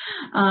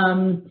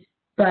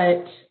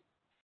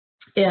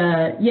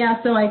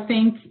 Yeah, so I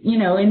think,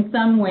 in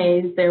some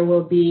ways there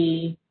will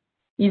be,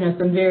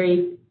 some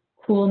very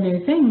cool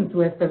new things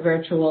with the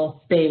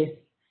virtual space.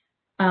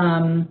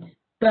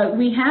 But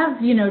we have,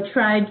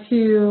 tried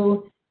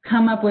to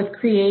come up with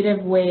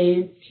creative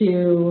ways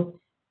to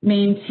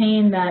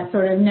maintain that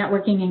sort of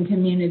networking and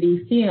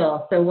community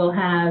feel. So we'll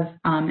have,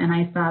 and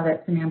I saw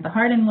that Samantha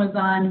Hardin was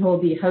on, who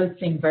will be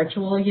hosting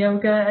virtual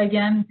yoga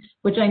again,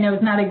 which I know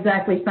is not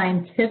exactly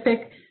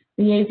scientific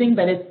liaising,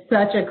 but it's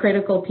such a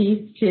critical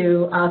piece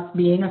to us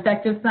being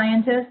effective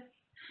scientists.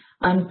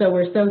 So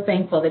we're so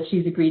thankful that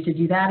she's agreed to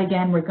do that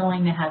again. We're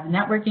going to have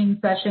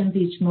networking sessions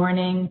each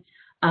morning.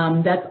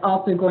 That's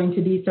also going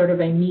to be sort of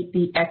a meet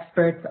the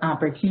experts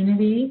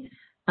opportunity.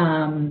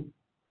 And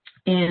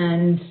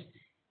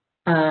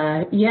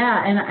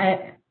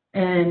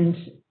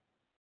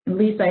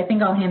Lisa, I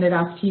think I'll hand it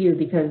off to you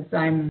because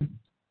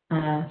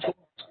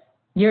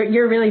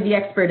you're really the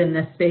expert in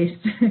this space.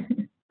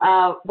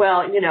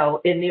 Well,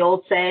 in the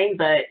old saying,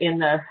 in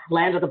the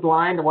land of the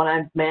blind, the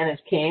one-eyed man is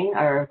king,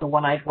 or the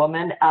one-eyed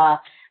woman,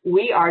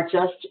 we are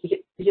just,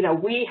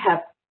 we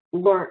have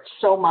learned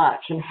so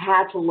much and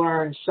had to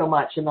learn so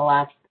much in the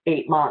last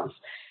 8 months.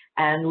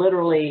 And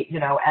literally,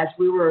 as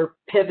we were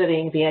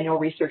pivoting the annual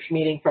research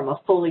meeting from a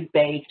fully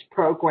baked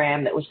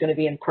program that was going to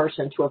be in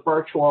person to a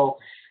virtual,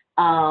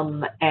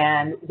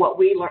 and what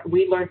we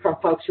learned from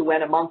folks who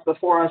went a month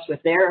before us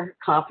with their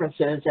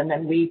conferences, and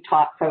then we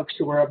taught folks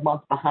who were a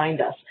month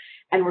behind us,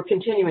 and we're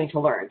continuing to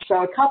learn.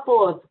 So a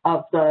couple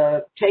of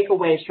the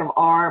takeaways from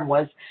ARM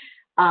was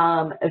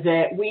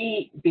that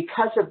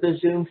because of the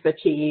Zoom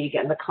fatigue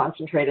and the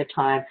concentrated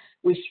time,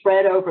 we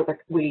spread over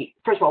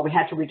first of all, we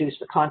had to reduce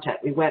the content.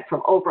 We went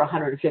from over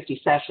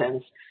 150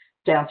 sessions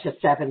down to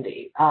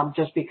 70,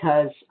 just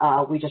because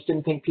we just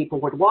didn't think people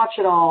would watch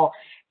it all.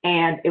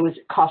 And it was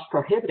cost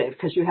prohibitive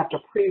because you have to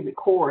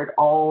pre-record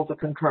all the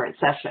concurrent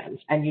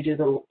sessions and you do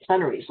the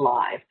plenaries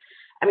live.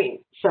 I mean,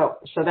 so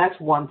that's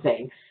one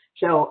thing.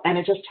 And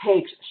it just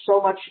takes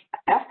so much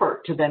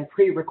effort to then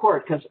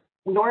pre-record, because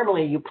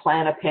normally you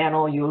plan a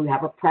panel, you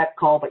have a prep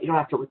call, but you don't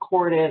have to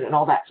record it and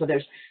all that. So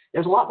there's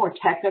a lot more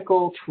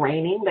technical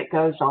training that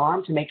goes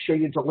on to make sure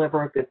you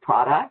deliver a good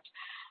product.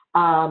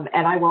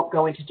 And I won't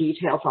go into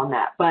details on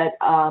that, but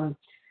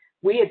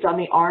we had done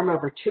the ARM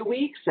over 2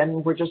 weeks,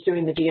 and we're just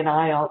doing the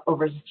D&I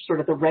over sort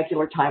of the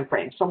regular time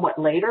frame, somewhat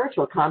later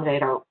to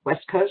accommodate our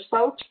West Coast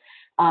folks.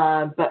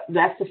 But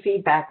that's the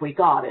feedback we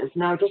got is,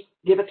 no, just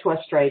give it to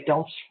us straight.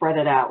 Don't spread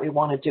it out. We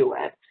want to do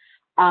it.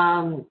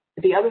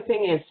 The other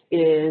thing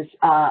is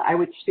I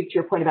would speak to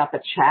your point about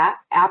the chat.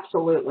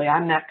 Absolutely.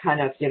 I'm that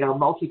kind of,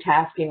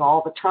 multitasking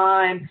all the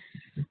time.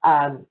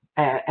 And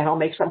I'll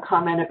make some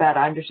comment about,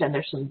 I understand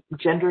there's some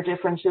gender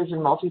differences in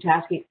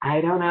multitasking.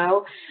 I don't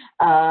know.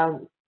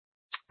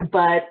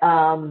 But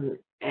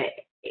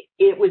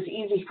it was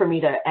easy for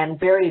me and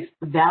very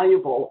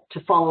valuable to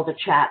follow the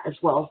chat as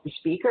well as the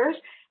speakers.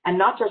 And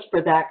not just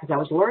for that, because I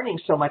was learning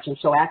so much and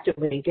so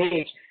actively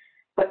engaged,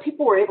 but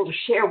people were able to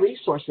share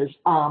resources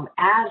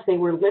as they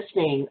were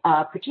listening,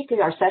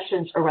 particularly our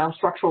sessions around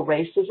structural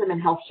racism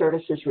and health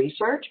services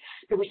research.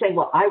 They were saying,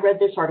 well, I read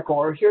this article,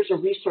 or here's a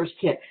resource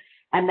kit.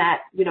 And that,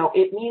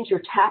 it means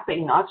you're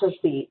tapping not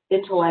just the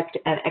intellect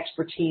and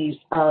expertise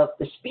of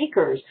the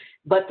speakers,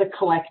 but the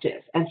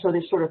collective. And so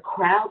this sort of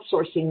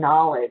crowdsourcing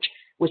knowledge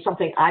was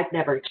something I've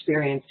never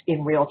experienced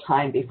in real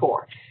time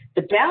before.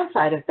 The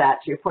downside of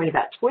that, to your point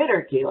about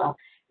Twitter, Gila,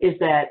 is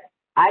that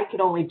I could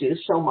only do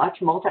so much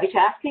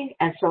multitasking,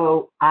 and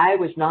so I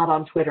was not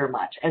on Twitter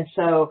much. And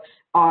so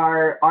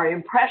our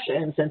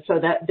impressions, and so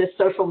that this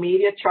social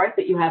media chart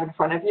that you have in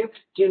front of you,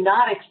 do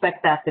not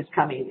expect that this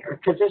coming year,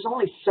 because there's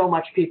only so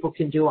much people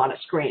can do on a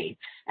screen.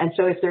 And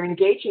so if they're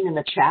engaging in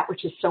the chat,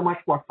 which is so much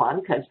more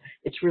fun because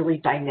it's really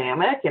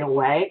dynamic in a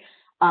way,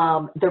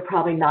 they're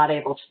probably not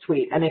able to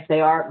tweet. And if they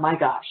are, my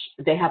gosh,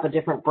 they have a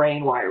different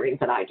brain wiring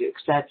than I do,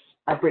 because that's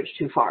a bridge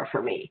too far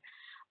for me.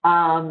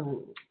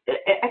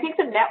 I think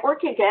the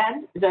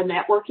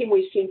networking,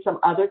 we've seen some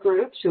other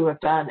groups who have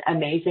done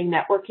amazing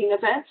networking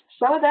events.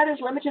 Some of that is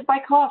limited by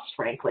cost,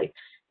 frankly,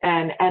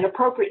 and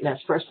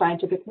appropriateness for a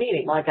scientific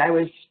meeting. Like I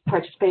was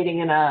participating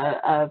in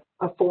a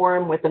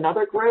forum with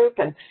another group,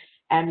 and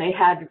they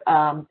had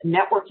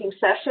networking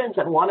sessions,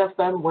 and one of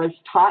them was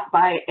taught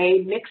by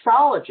a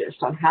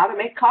mixologist on how to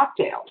make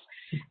cocktails.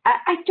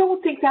 I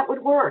don't think that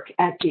would work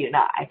at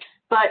D&I.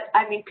 But,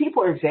 I mean,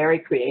 people are very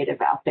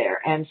creative out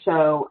there. And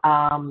so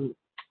I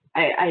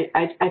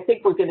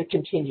think we're going to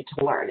continue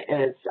to learn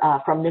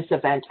from this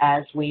event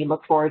as we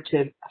look forward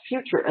to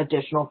future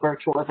additional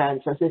virtual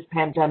events as this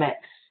pandemic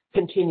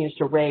continues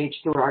to rage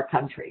through our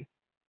country.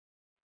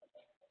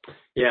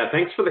 Yeah,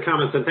 thanks for the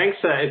comments, and thanks.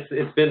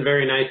 It's been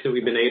very nice that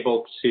we've been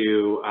able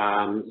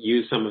to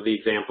use some of the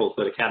examples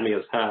that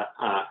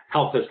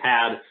AcademyHealth has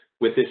had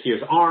with this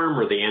year's ARM,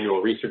 or the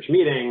annual research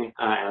meeting,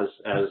 as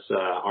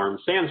ARM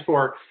stands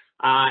for.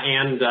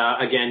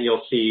 Again,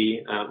 you'll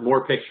see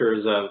more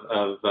pictures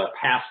of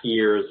past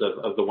years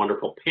of the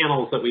wonderful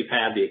panels that we've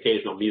had, the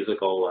occasional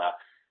musical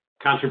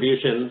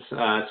contributions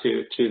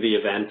to the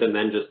event, and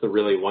then just the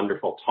really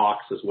wonderful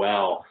talks as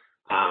well.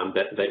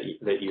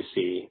 That you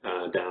see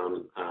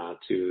down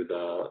to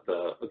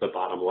the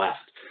bottom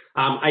left.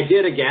 I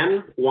did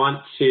again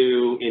want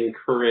to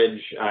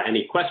encourage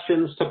any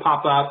questions to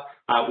pop up.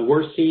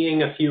 We're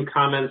seeing a few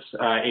comments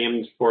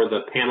aimed for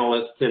the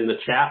panelists in the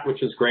chat,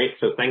 which is great.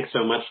 So thanks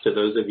so much to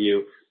those of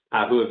you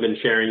who have been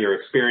sharing your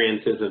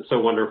experiences. It's so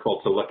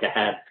wonderful to look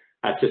ahead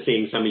to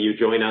seeing some of you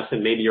join us,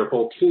 and maybe your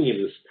whole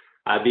teams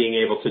being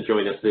able to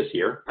join us this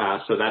year.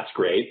 So that's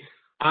great.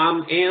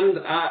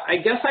 I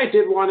guess I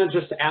did want to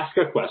just ask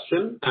a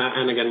question,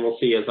 and again, we'll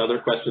see as other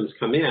questions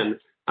come in.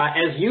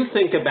 As you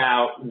think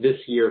about this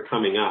year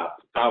coming up,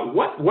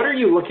 what are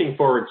you looking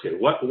forward to?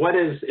 What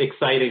is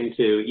exciting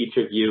to each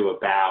of you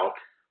about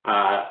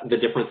the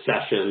different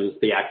sessions,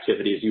 the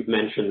activities? You've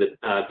mentioned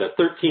the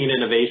 13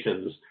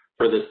 innovations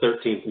for this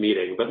 13th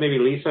meeting, but maybe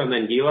Lisa and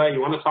then Gila, you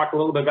want to talk a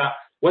little bit about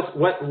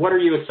what are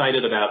you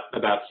excited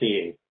about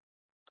seeing?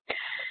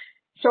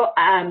 So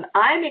I'm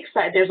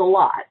excited. There's a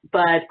lot,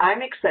 but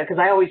I'm excited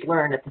because I always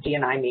learn at the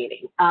D&I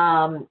meeting.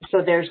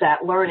 So there's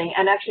that learning.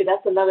 And actually,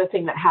 that's another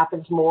thing that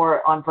happens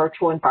more on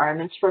virtual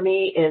environments for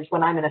me is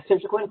when I'm in a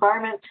physical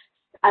environment.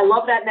 I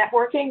love that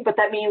networking, but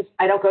that means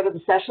I don't go to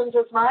the sessions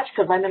as much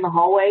because I'm in the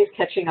hallways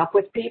catching up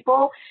with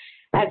people.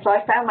 And so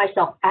I found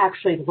myself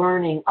actually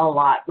learning a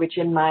lot, which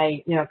in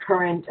my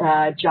current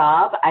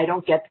job, I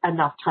don't get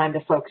enough time to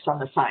focus on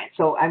the science.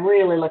 So I'm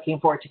really looking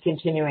forward to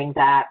continuing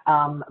that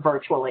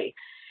virtually.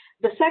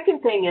 The second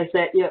thing is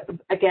that,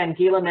 again,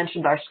 Gila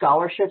mentioned our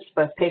scholarships,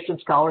 both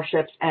patient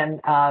scholarships and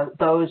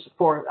those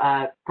for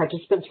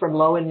participants from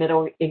low and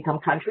middle income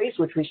countries,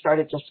 which we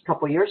started just a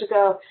couple of years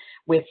ago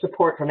with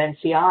support from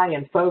NCI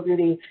and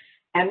Fogarty.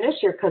 And this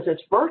year, because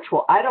it's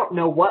virtual, I don't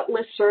know what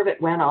listserv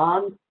it went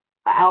on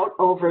out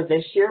over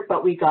this year,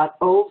 but we got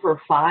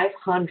over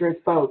 500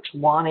 folks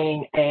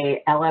wanting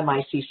a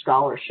LMIC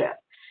scholarship.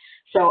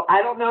 So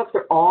I don't know if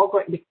they're all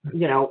going to,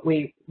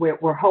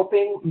 we're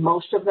hoping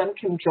most of them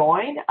can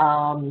join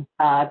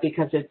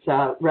because it's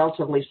a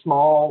relatively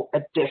small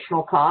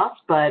additional cost.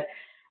 But,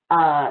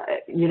 I'm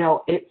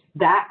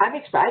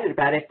excited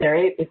about it.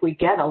 If we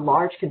get a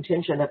large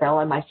contingent of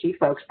LMIC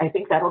folks, I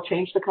think that'll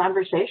change the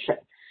conversation.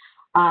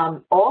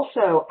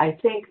 Also, I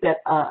think that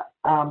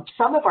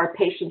some of our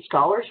patient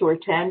scholars who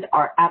attend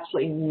are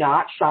absolutely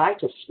not shy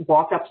to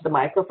walk up to the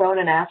microphone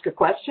and ask a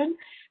question.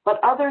 But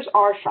others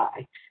are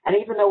shy. And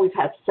even though we've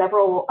had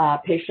several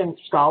patient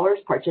scholars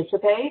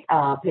participate,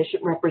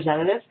 patient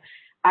representatives,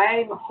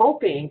 I'm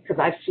hoping, because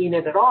I've seen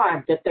it at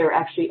ARM, that they're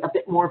actually a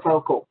bit more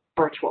vocal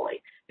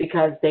virtually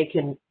because they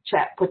can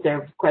put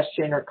their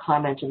question or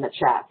comment in the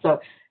chat. So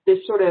this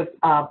sort of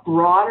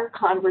broader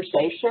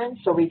conversation,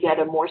 so we get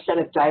a more set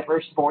of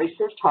diverse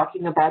voices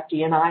talking about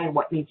D&I and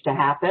what needs to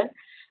happen.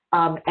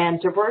 And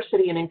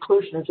diversity and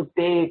inclusion is a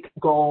big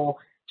goal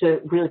to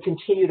really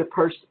continue to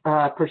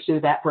pursue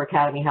that for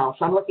Academy Health.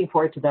 So I'm looking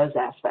forward to those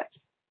aspects.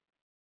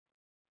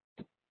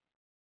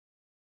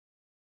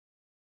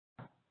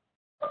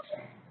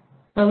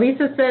 Well,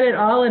 Lisa said it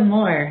all and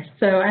more,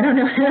 so I don't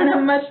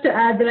have much to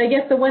add, but I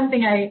guess the one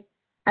thing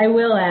I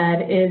will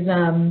add is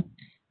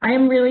I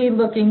am really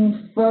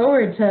looking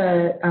forward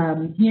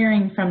to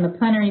hearing from the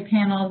plenary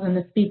panels and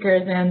the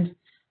speakers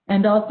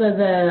and also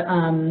the,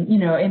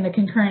 in the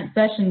concurrent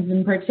sessions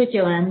in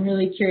particular. I'm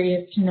really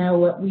curious to know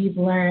what we've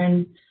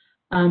learned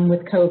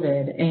with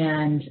COVID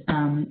and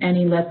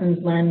any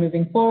lessons learned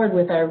moving forward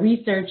with our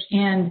research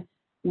and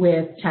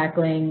with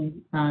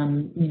tackling,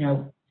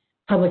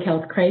 public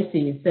health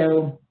crises.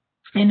 So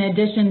in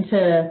addition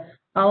to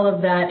all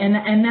of that,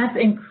 and that's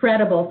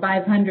incredible,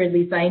 500,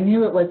 Lisa. I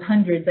knew it was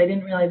hundreds. I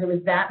didn't realize it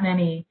was that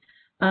many.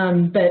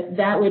 But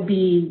that would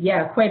be,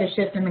 quite a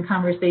shift in the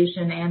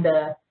conversation and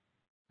a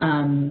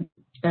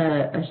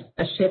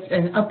shift,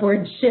 an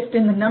upward shift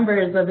in the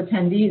numbers of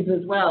attendees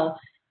as well.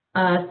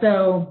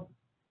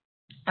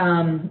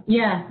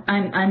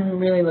 I'm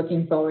really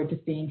looking forward to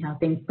seeing how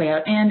things play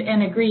out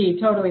and agree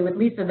totally with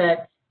Lisa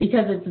that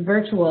because it's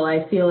virtual,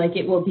 I feel like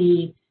it will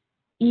be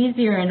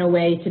easier in a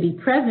way to be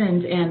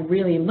present and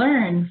really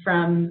learn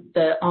from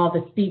all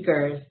the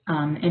speakers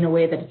in a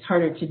way that it's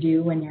harder to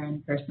do when you're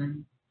in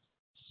person.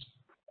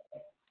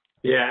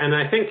 Yeah, and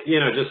I think,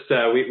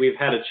 we've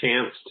had a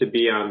chance to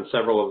be on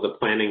several of the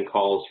planning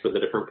calls for the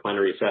different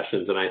plenary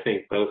sessions, and I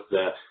think both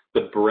the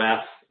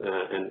breadth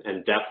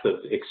and depth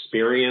of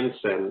experience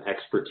and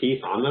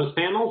expertise on those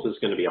panels is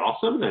going to be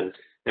awesome,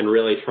 and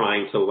really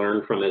trying to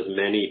learn from as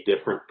many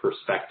different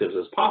perspectives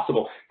as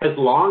possible has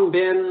long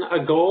been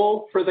a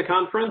goal for the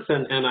conference,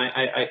 and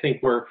I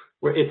think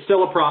it's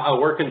still a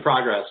work in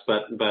progress,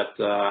 but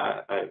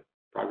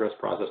progress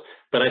process.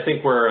 but I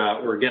think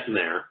we're getting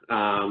there.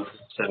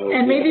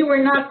 And maybe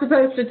we're not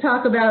supposed to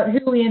talk about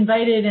who we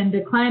invited and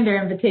declined our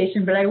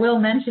invitation, but I will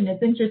mention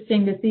it's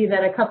interesting to see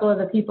that a couple of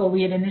the people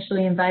we had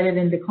initially invited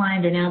and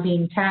declined are now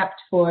being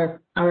tapped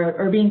for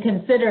or being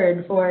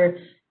considered for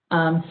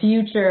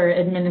future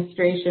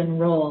administration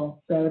roles.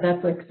 So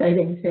that's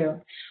exciting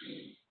too.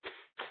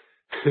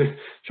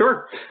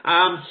 Sure.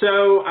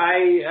 So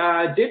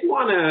I did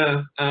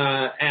want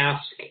to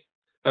ask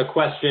a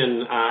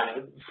question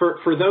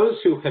for those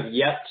who have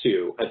yet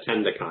to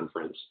attend a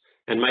conference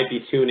and might be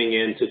tuning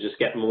in to just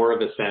get more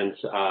of a sense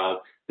of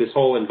this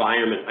whole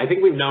environment. I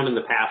think we've known in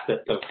the past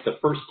that the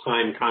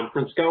first-time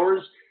conference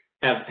goers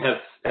have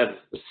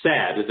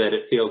said that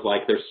it feels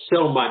like there's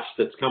so much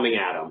that's coming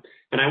at them.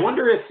 And I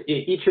wonder if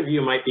each of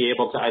you might be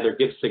able to either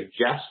give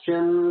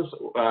suggestions,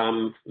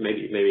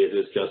 maybe it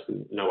is just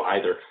no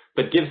either,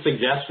 but give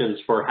suggestions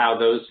for how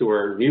those who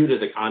are new to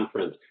the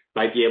conference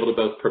might be able to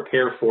both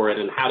prepare for it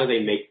and how do they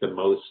make the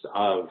most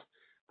of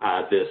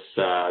this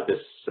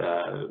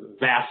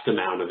vast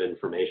amount of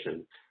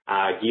information.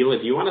 Gila,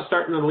 do you want to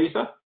start, and then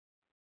Lisa?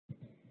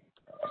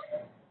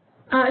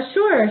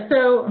 Sure.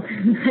 So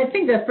I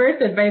think the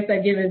first advice I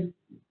give is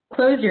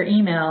close your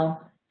email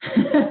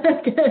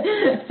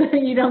so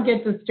you don't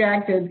get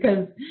distracted,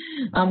 because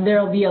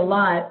there will be a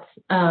lot,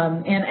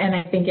 and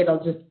I think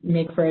it'll just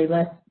make for a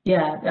less,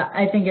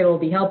 I think it will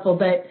be helpful.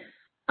 But,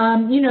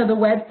 the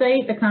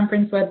website, the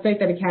conference website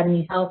that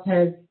AcademyHealth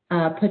has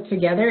put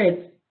together,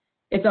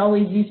 it's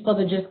always useful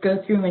to just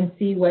go through and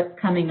see what's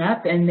coming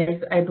up. And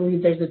I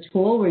believe there's a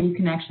tool where you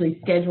can actually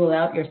schedule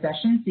out your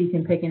sessions so you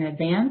can pick in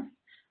advance.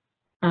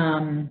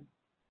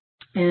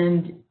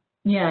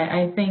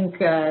 I think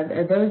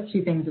those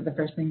two things are the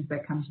first things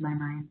that come to my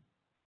mind.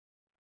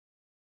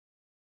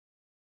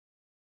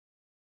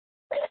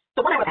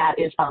 So what I would add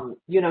is,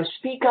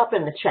 speak up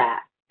in the chat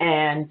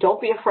and don't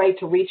be afraid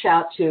to reach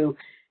out to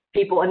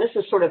people. And this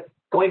is sort of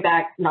going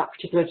back, not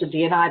particular to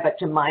D&I, but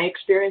to my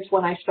experience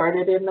when I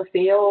started in the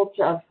field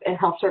of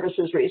health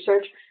services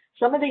research.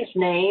 Some of these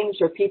names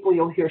or people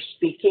you'll hear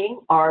speaking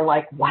are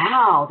like,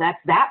 wow, that's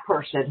that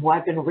person who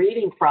I've been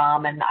reading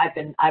from, and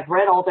I've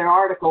read all their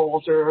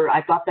articles, or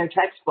I've got their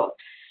textbook.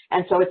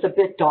 And so it's a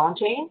bit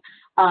daunting,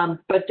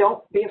 but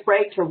don't be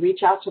afraid to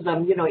reach out to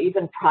them,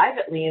 even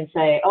privately and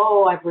say,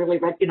 oh, I've really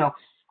read,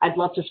 I'd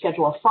love to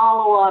schedule a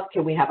follow-up.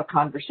 Can we have a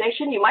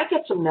conversation? You might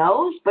get some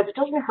no's, but it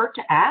doesn't hurt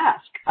to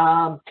ask,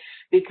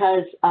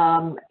 because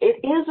it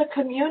is a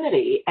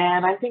community,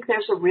 and I think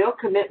there's a real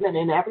commitment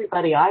in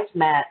everybody I've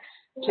met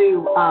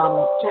to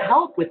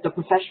help with the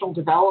professional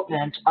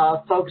development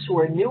of folks who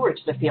are newer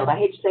to the field. I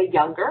hate to say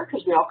younger,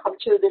 because we all come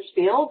to this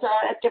field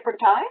at different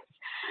times.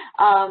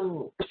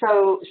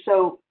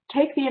 So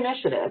take the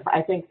initiative.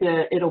 I think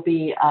that it'll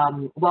be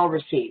well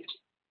received.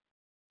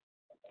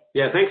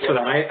 Yeah, thanks for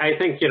that. I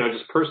think,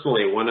 just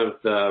personally, one of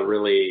the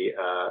really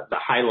the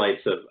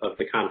highlights of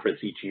the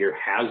conference each year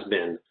has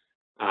been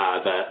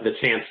the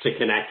chance to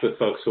connect with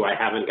folks who I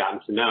haven't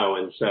gotten to know.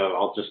 And so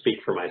I'll just speak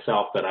for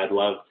myself that I'd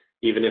love,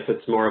 even if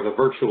it's more of a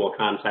virtual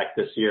contact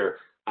this year,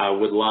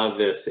 would love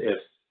if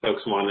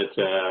folks wanted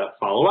to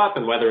follow up,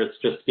 and whether it's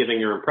just giving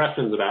your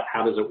impressions about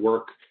how does it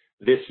work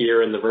this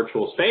year in the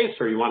virtual space,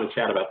 or you want to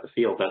chat about the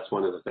field. That's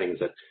one of the things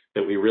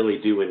that we really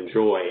do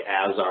enjoy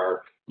as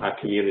our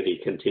community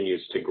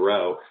continues to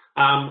grow.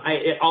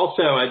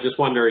 I just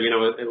wonder, in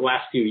the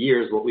last few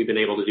years, what we've been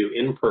able to do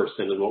in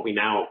person and what we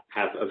now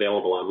have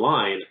available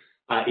online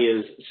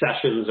is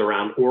sessions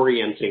around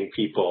orienting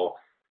people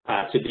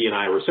to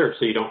D&I research,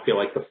 so you don't feel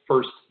like the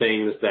first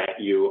things that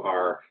you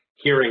are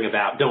hearing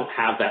about don't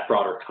have that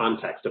broader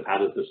context of how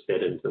does this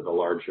fit into the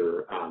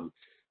larger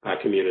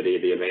community,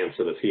 the advance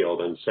of the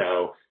field. And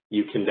so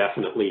you can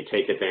definitely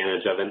take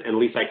advantage of it. And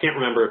Lisa, I can't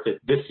remember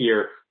if this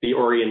year the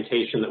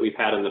orientation that we've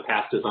had in the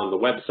past is on the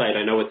website.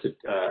 I know it's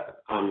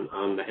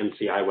on the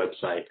NCI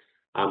website,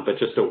 but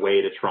just a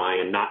way to try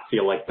and not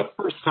feel like the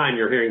first time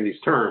you're hearing these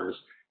terms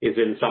is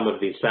in some of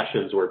these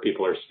sessions where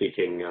people are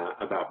speaking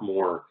about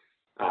more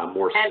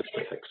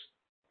specifics.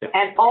 Yeah.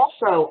 And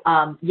also,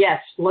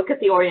 yes, look at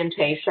the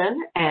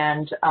orientation,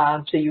 and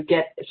so you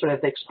get sort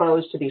of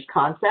exposed to these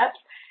concepts.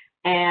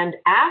 And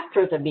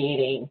after the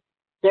meeting,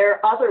 there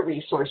are other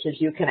resources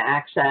you can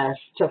access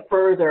to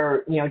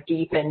further,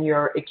 deepen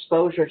your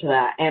exposure to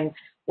that. And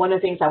one of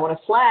the things I want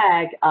to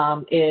flag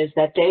is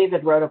that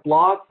David wrote a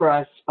blog for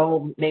us,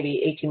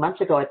 maybe 18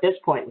 months ago at this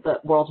point. The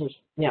world has,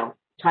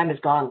 time has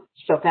gone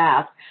so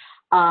fast,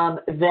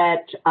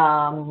 that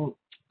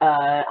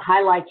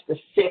highlights the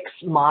 6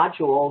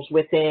 modules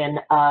within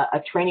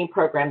a training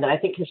program that I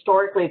think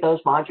historically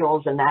those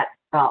modules and that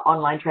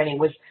online training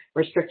was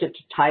restricted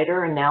to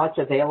Tighter, and now it's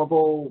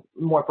available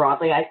more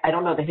broadly. I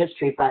don't know the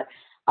history, but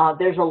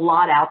there's a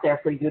lot out there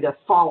for you to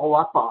follow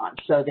up on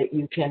so that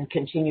you can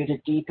continue to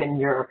deepen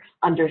your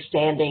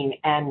understanding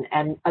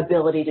and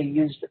ability to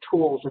use the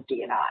tools of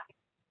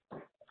D&I.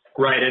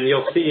 Right, and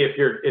you'll see if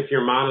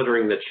you're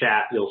monitoring the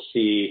chat, you'll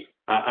see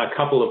a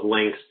couple of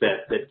links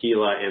that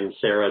Gila and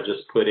Sarah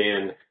just put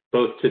in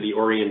both to the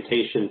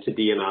orientation to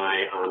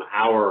D&I on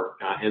our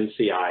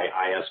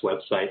NCI-IS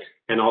website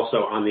and also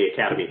on the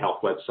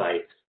AcademyHealth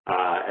website.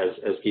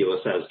 As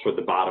Gila says, toward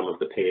the bottom of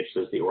the page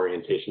says the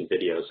orientation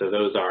video. So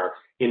those are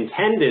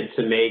intended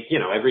to make,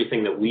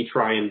 everything that we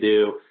try and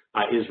do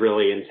is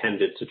really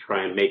intended to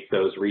try and make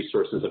those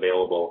resources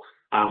available.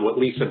 What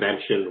Lisa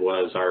mentioned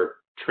was our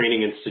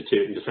Training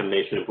Institute in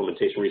Dissemination,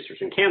 Implementation,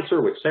 Research in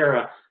Cancer, which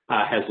Sarah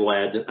has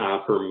led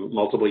for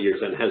multiple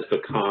years and has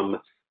become,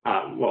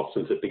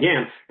 since it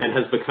began, and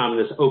has become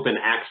this open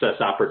access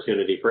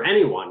opportunity for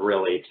anyone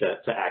really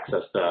to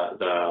access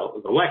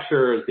the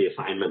lectures, the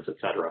assignments, et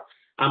cetera.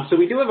 So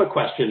we do have a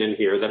question in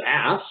here that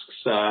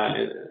asks,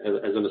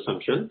 as an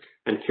assumption,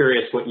 I'm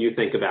curious what you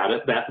think about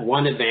it, that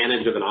one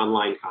advantage of an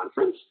online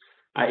conference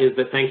is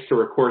that thanks to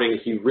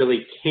recordings, you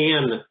really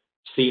can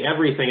see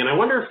everything. And I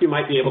wonder if you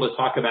might be able to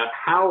talk about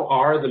how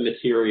are the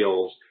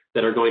materials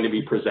that are going to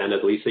be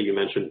presented. Lisa, you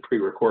mentioned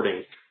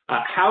pre-recording.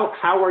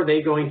 How are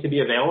they going to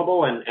be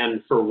available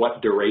and for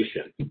what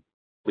duration?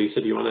 Lisa,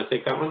 do you want to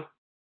take that one?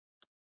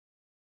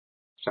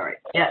 Sorry.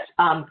 Yes,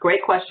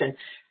 great question.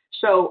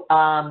 So,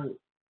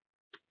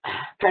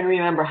 trying to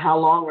remember how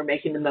long we're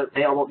making them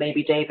available.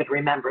 Maybe David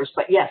remembers,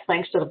 but yes,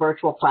 thanks to the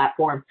virtual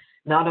platform,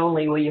 not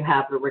only will you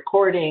have the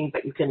recording,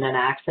 but you can then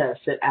access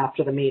it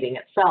after the meeting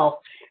itself.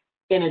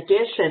 In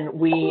addition,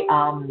 we,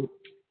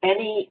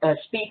 any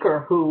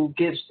speaker who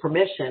gives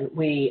permission,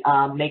 we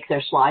make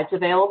their slides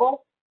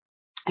available.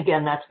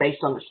 Again, that's based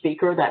on the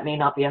speaker. That may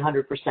not be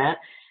 100%.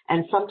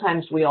 And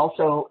sometimes we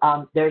also,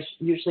 there's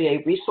usually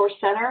a resource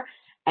center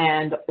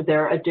and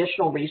there are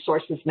additional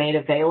resources made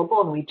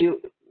available. And we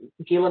do,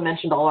 Gila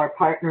mentioned all our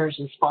partners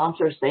and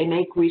sponsors. They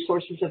make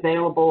resources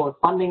available of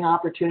funding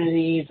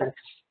opportunities and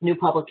new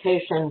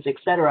publications, et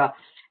cetera.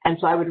 And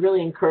so I would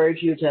really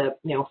encourage you to,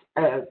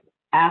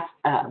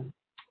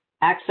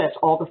 access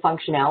all the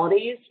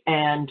functionalities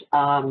and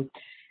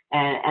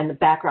the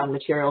background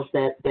materials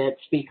that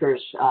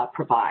speakers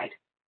provide.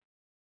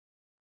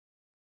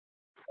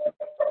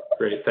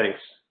 Great, thanks.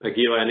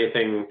 Gila,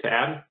 anything to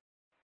add?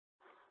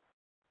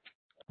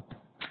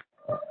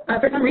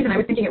 For some reason, I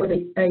was thinking it was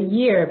a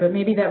year, but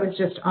maybe that was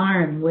just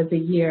ARM was a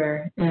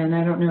year, and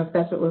I don't know if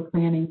that's what we're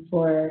planning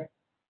for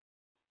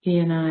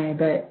D&I,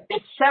 but...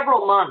 It's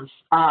several months.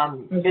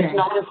 Okay. It's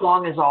not as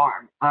long as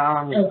ARM.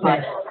 Okay. But...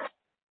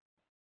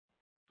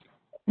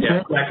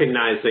 Yeah,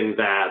 recognizing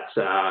that,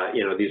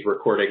 these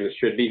recordings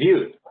should be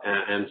viewed.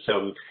 And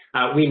so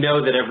we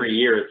know that every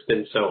year it's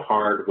been so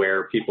hard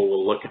where people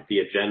will look at the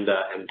agenda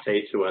and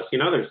say to us,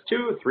 there's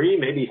 2, 3,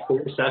 maybe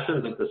 4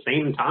 sessions at the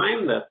same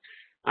time that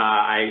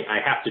I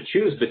have to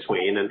choose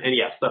between. And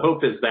yes, the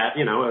hope is that,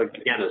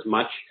 again, as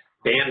much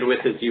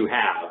bandwidth as you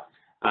have,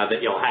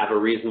 that you'll have a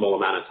reasonable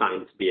amount of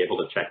time to be able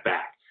to check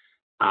back.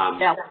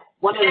 Yeah,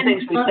 one of the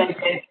things we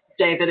say,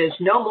 David, is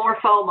no more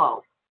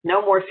FOMO.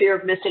 No more fear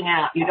of missing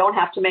out. You don't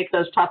have to make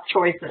those tough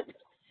choices.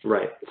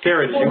 Right.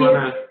 Sarah, did you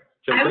want to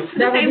jump in? I was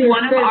going to say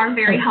one of our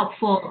very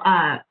helpful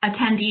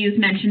attendees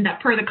mentioned that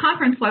per the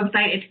conference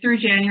website, it's through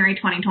January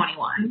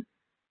 2021.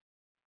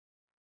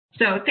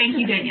 So thank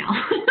you, Danielle.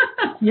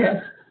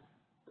 Yes.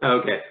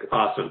 Okay,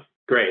 awesome.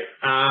 Great.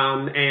 So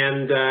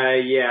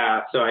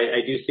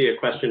I do see a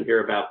question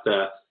here about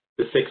the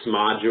 6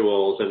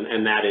 modules,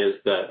 and that is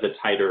the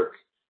tighter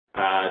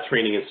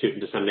Training Institute in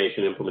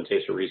Dissemination,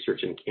 Implementation,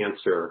 Research in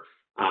Cancer.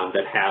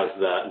 That has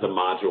the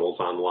modules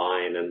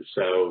online. And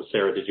so,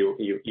 Sarah, did you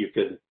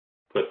could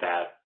put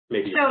that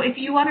maybe? So if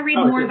you want to read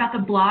more about the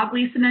blog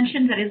Lisa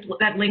mentioned,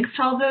 that links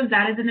to all those,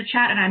 that is in the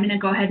chat, and I'm going to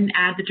go ahead and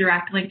add the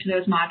direct link to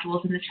those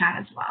modules in the chat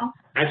as well.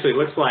 Actually, it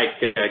looks like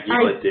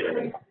Gila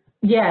did.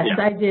 Yes,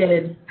 yeah. I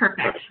did.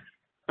 Perfect.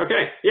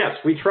 Okay. Yes,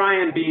 we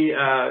try and be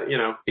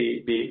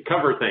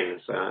cover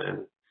things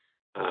and.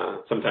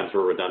 Sometimes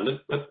we're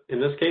redundant, but in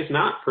this case,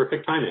 not.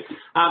 Perfect timing.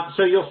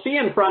 So you'll see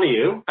in front of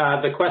you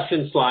the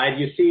question slide.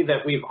 You see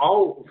that we've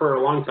all, for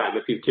a long time,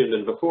 if you've tuned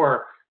in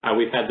before,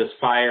 we've had this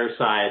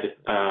fireside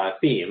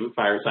theme,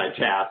 fireside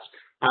chats.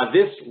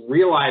 This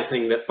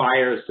realizing that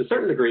fires, to a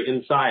certain degree,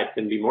 inside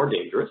can be more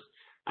dangerous.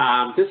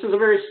 This is a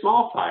very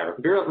small fire,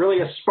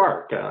 really a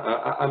spark,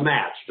 a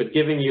match, but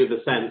giving you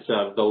the sense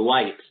of the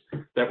light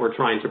that we're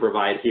trying to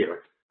provide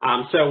here.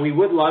 So we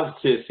would love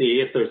to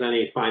see if there's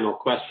any final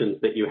questions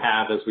that you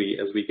have as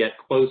we get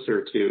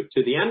closer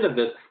to the end of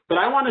this. But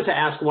I wanted to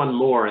ask one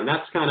more, and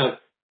that's kind of,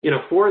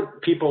 for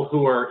people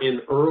who are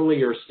in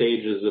earlier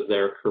stages of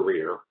their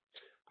career,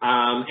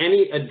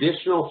 any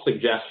additional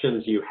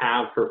suggestions you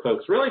have for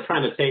folks really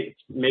trying to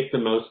make the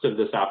most of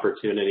this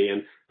opportunity?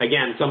 And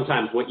again,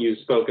 sometimes what you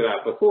spoke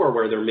about before,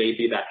 where there may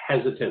be that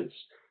hesitance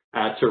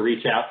to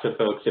reach out to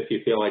folks if you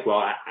feel like,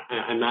 well,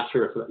 I'm not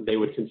sure if they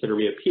would consider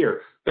me a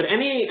peer. But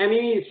any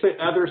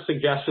other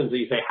suggestions that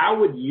you say, how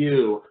would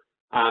you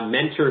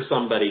mentor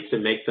somebody to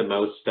make the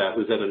most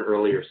who's at an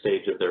earlier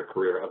stage of their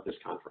career of this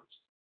conference?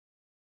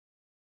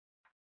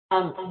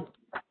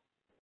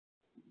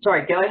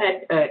 Sorry, go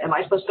ahead. Am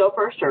I supposed to go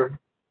first, or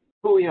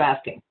who are you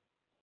asking?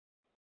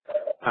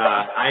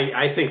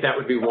 I think that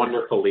would be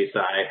wonderful, Lisa.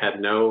 I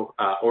had no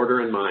order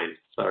in mind.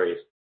 Sorry.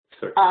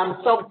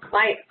 So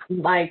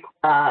my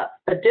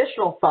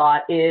additional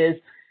thought is,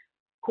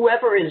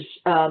 whoever is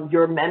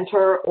your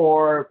mentor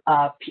or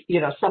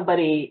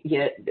somebody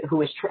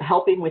who is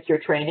helping with your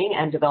training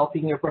and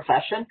developing your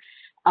profession,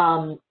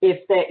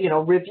 if they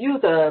review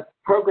the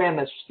program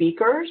of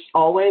speakers.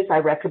 Always, I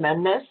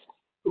recommend this.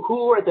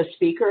 Who are the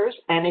speakers?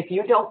 And if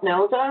you don't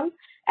know them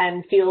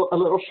and feel a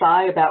little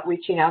shy about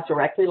reaching out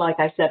directly, like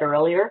I said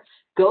earlier,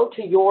 go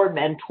to your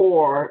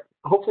mentor.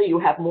 Hopefully you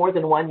have more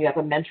than one. You have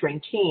a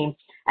mentoring team,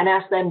 and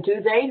ask them,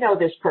 do they know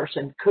this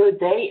person? Could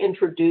they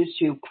introduce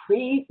you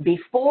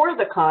before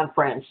the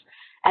conference?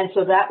 And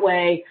so that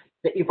way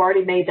that you've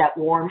already made that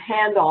warm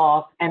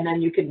handoff, and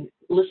then you can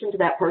listen to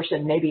that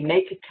person, maybe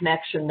make a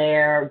connection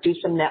there, do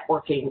some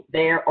networking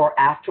there or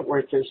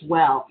afterwards as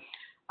well.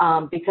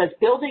 Because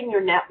building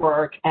your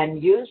network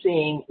and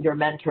using your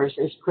mentors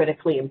is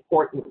critically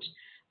important.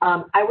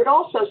 I would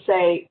also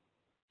say,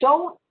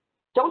 don't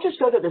just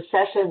go to the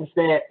sessions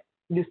that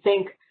you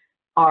think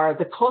are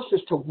the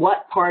closest to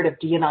what part of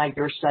D&I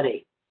you're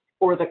studying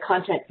or the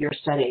content you're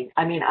studying.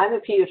 I mean, I'm a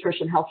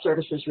pediatrician health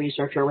services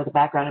researcher with a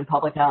background in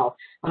public health.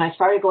 When I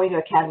started going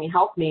to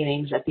AcademyHealth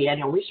meetings at the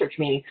annual research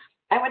meeting,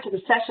 I went to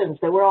the sessions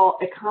that were all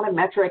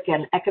econometric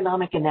and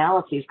economic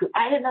analyses because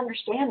I didn't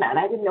understand that.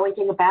 I didn't know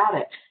anything about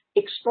it.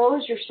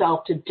 Expose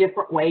yourself to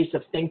different ways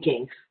of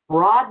thinking.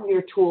 Broaden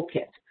your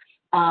toolkit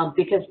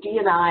because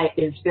D&I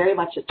is very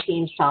much a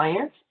team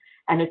science,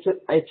 and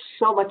it's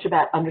so much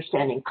about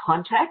understanding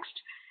context.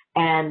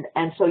 And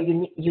so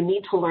you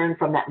need to learn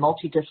from that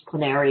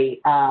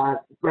multidisciplinary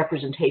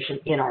representation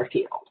in our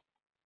field.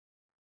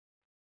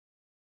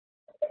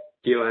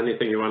 Gila,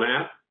 anything you want to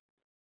add?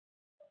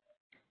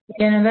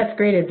 Yeah, no, that's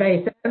great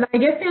advice. I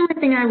guess the only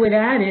thing I would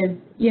add is,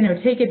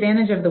 take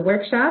advantage of the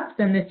workshops,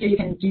 and this year you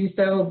can do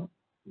so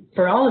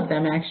for all of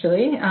them,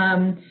 actually.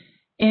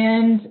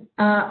 And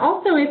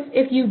also,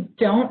 if you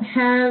don't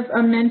have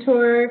a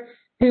mentor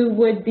who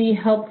would be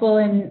helpful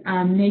in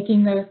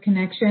making those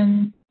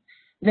connections,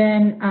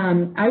 then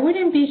I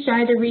wouldn't be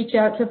shy to reach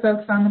out to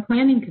folks on the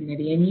planning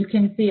committee. And you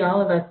can see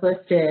all of us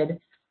listed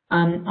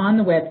on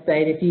the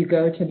website. If you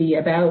go to the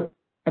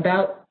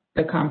about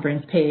the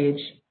conference page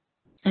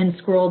and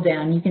scroll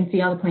down, you can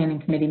see all the planning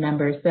committee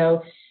members.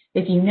 So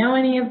if you know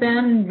any of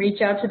them,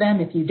 reach out to them.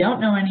 If you don't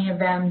know any of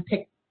them,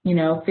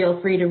 feel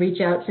free to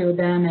reach out to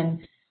them,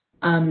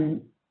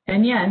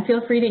 and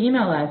feel free to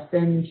email us.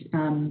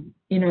 And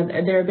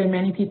there have been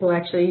many people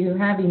actually who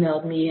have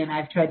emailed me, and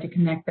I've tried to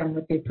connect them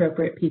with the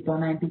appropriate people,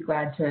 and I'd be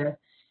glad to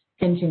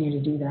continue to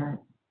do that.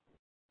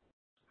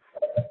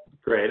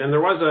 Great. And there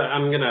was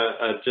I'm going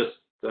to just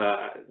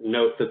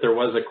note that there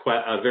was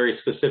a very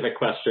specific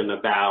question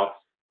about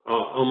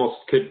almost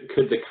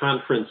could the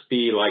conference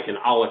be like an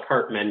a la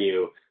carte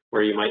menu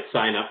where you might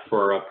sign up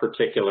for a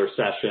particular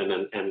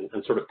session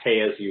and sort of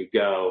pay as you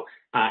go.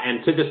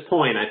 And to this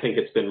point, I think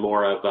it's been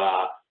more of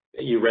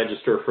you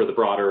register for the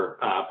broader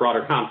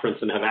conference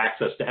and have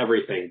access to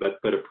everything,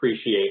 but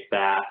appreciate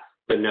that.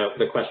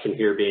 The question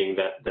here being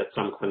that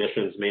some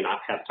clinicians may not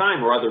have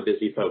time, or other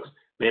busy folks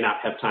may not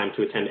have time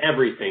to attend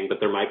everything, but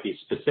there might be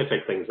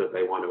specific things that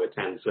they want to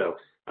attend. So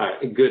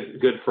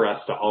good for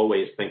us to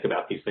always think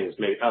about these things.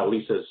 Maybe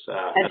Lisa's.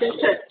 And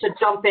just to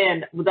jump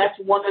in, that's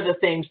one of the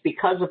things,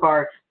 because of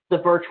the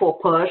virtual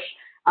push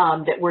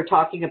that we're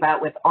talking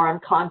about with ARM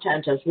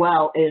content as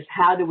well, is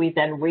how do we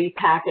then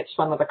repackage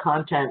some of the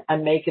content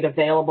and make it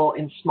available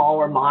in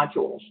smaller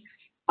modules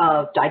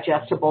of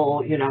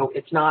digestible,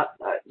 it's not,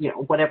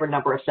 whatever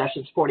number of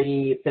sessions,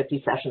 40,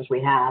 50 sessions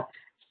we have.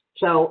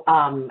 So,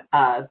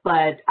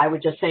 but I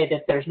would just say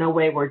that there's no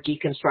way we're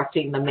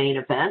deconstructing the main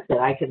event that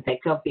I can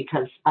think of,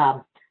 because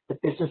the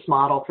business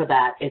model for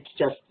that, it's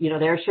just,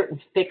 there are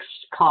certain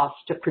fixed costs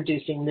to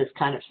producing this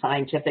kind of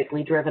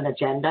scientifically driven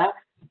agenda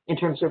in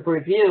terms of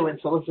review and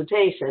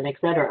solicitation, et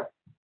cetera.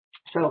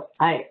 So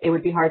it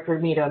would be hard for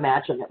me to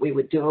imagine that we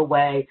would do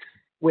away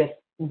with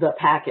the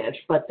package,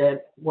 but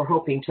that we're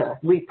hoping to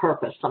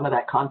repurpose some of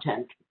that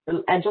content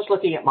and just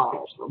looking at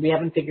models. We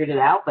haven't figured it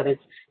out, but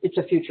it's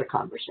a future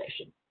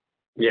conversation.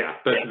 Yeah,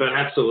 but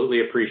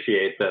absolutely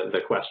appreciate the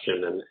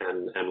question,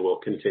 and we'll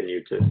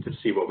continue to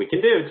see what we can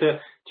do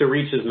to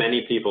reach as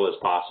many people as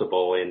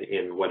possible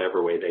in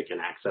whatever way they can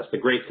access. The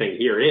great thing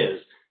here is,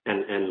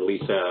 and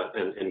Lisa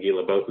and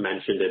Gila both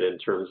mentioned it in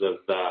terms of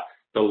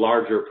the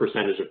larger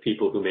percentage of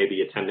people who may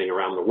be attending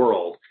around the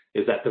world,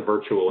 is that the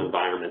virtual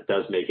environment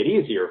does make it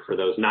easier for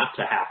those not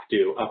to have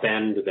to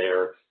upend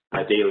their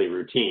daily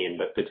routine,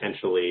 but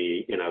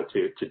potentially,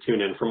 to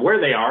tune in from where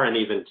they are and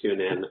even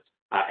tune in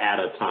at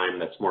a time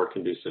that's more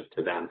conducive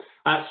to them.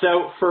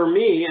 So for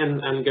me,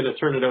 and I'm going to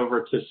turn it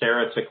over to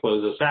Sarah to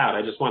close us out,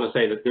 I just want to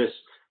say that this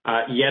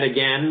yet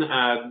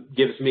again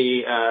gives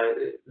me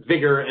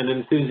vigor and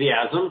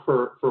enthusiasm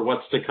for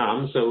what's to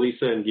come. So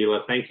Lisa and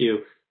Gila, thank you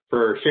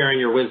for sharing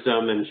your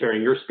wisdom and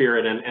sharing your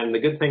spirit and the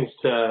good things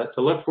to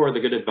look for, the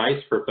good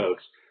advice for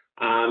folks.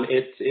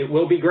 It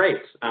will be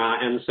great.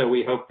 And so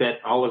we hope that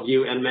all of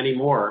you and many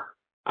more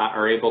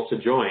are able to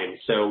join.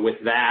 So with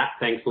that,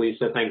 thanks,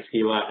 Lisa, thanks,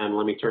 Gila, and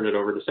let me turn it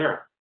over to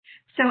Sarah.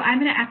 So I'm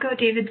going to echo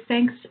David's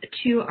thanks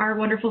to our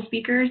wonderful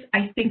speakers.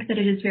 I think that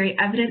it is very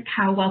evident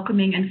how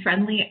welcoming and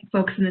friendly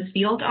folks in this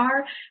field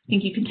are. I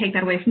think you can take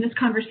that away from this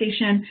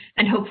conversation,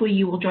 and hopefully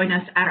you will join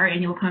us at our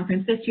annual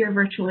conference this year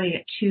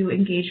virtually to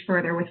engage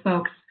further with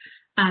folks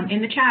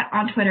in the chat,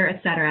 on Twitter,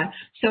 etc.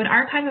 So an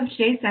archive of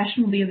today's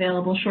session will be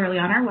available shortly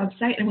on our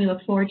website, and we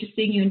look forward to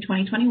seeing you in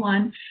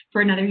 2021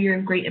 for another year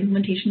of great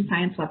implementation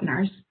science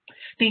webinars.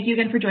 Thank you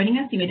again for joining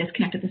us. You may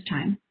disconnect at this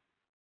time.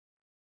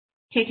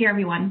 Take care,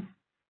 everyone.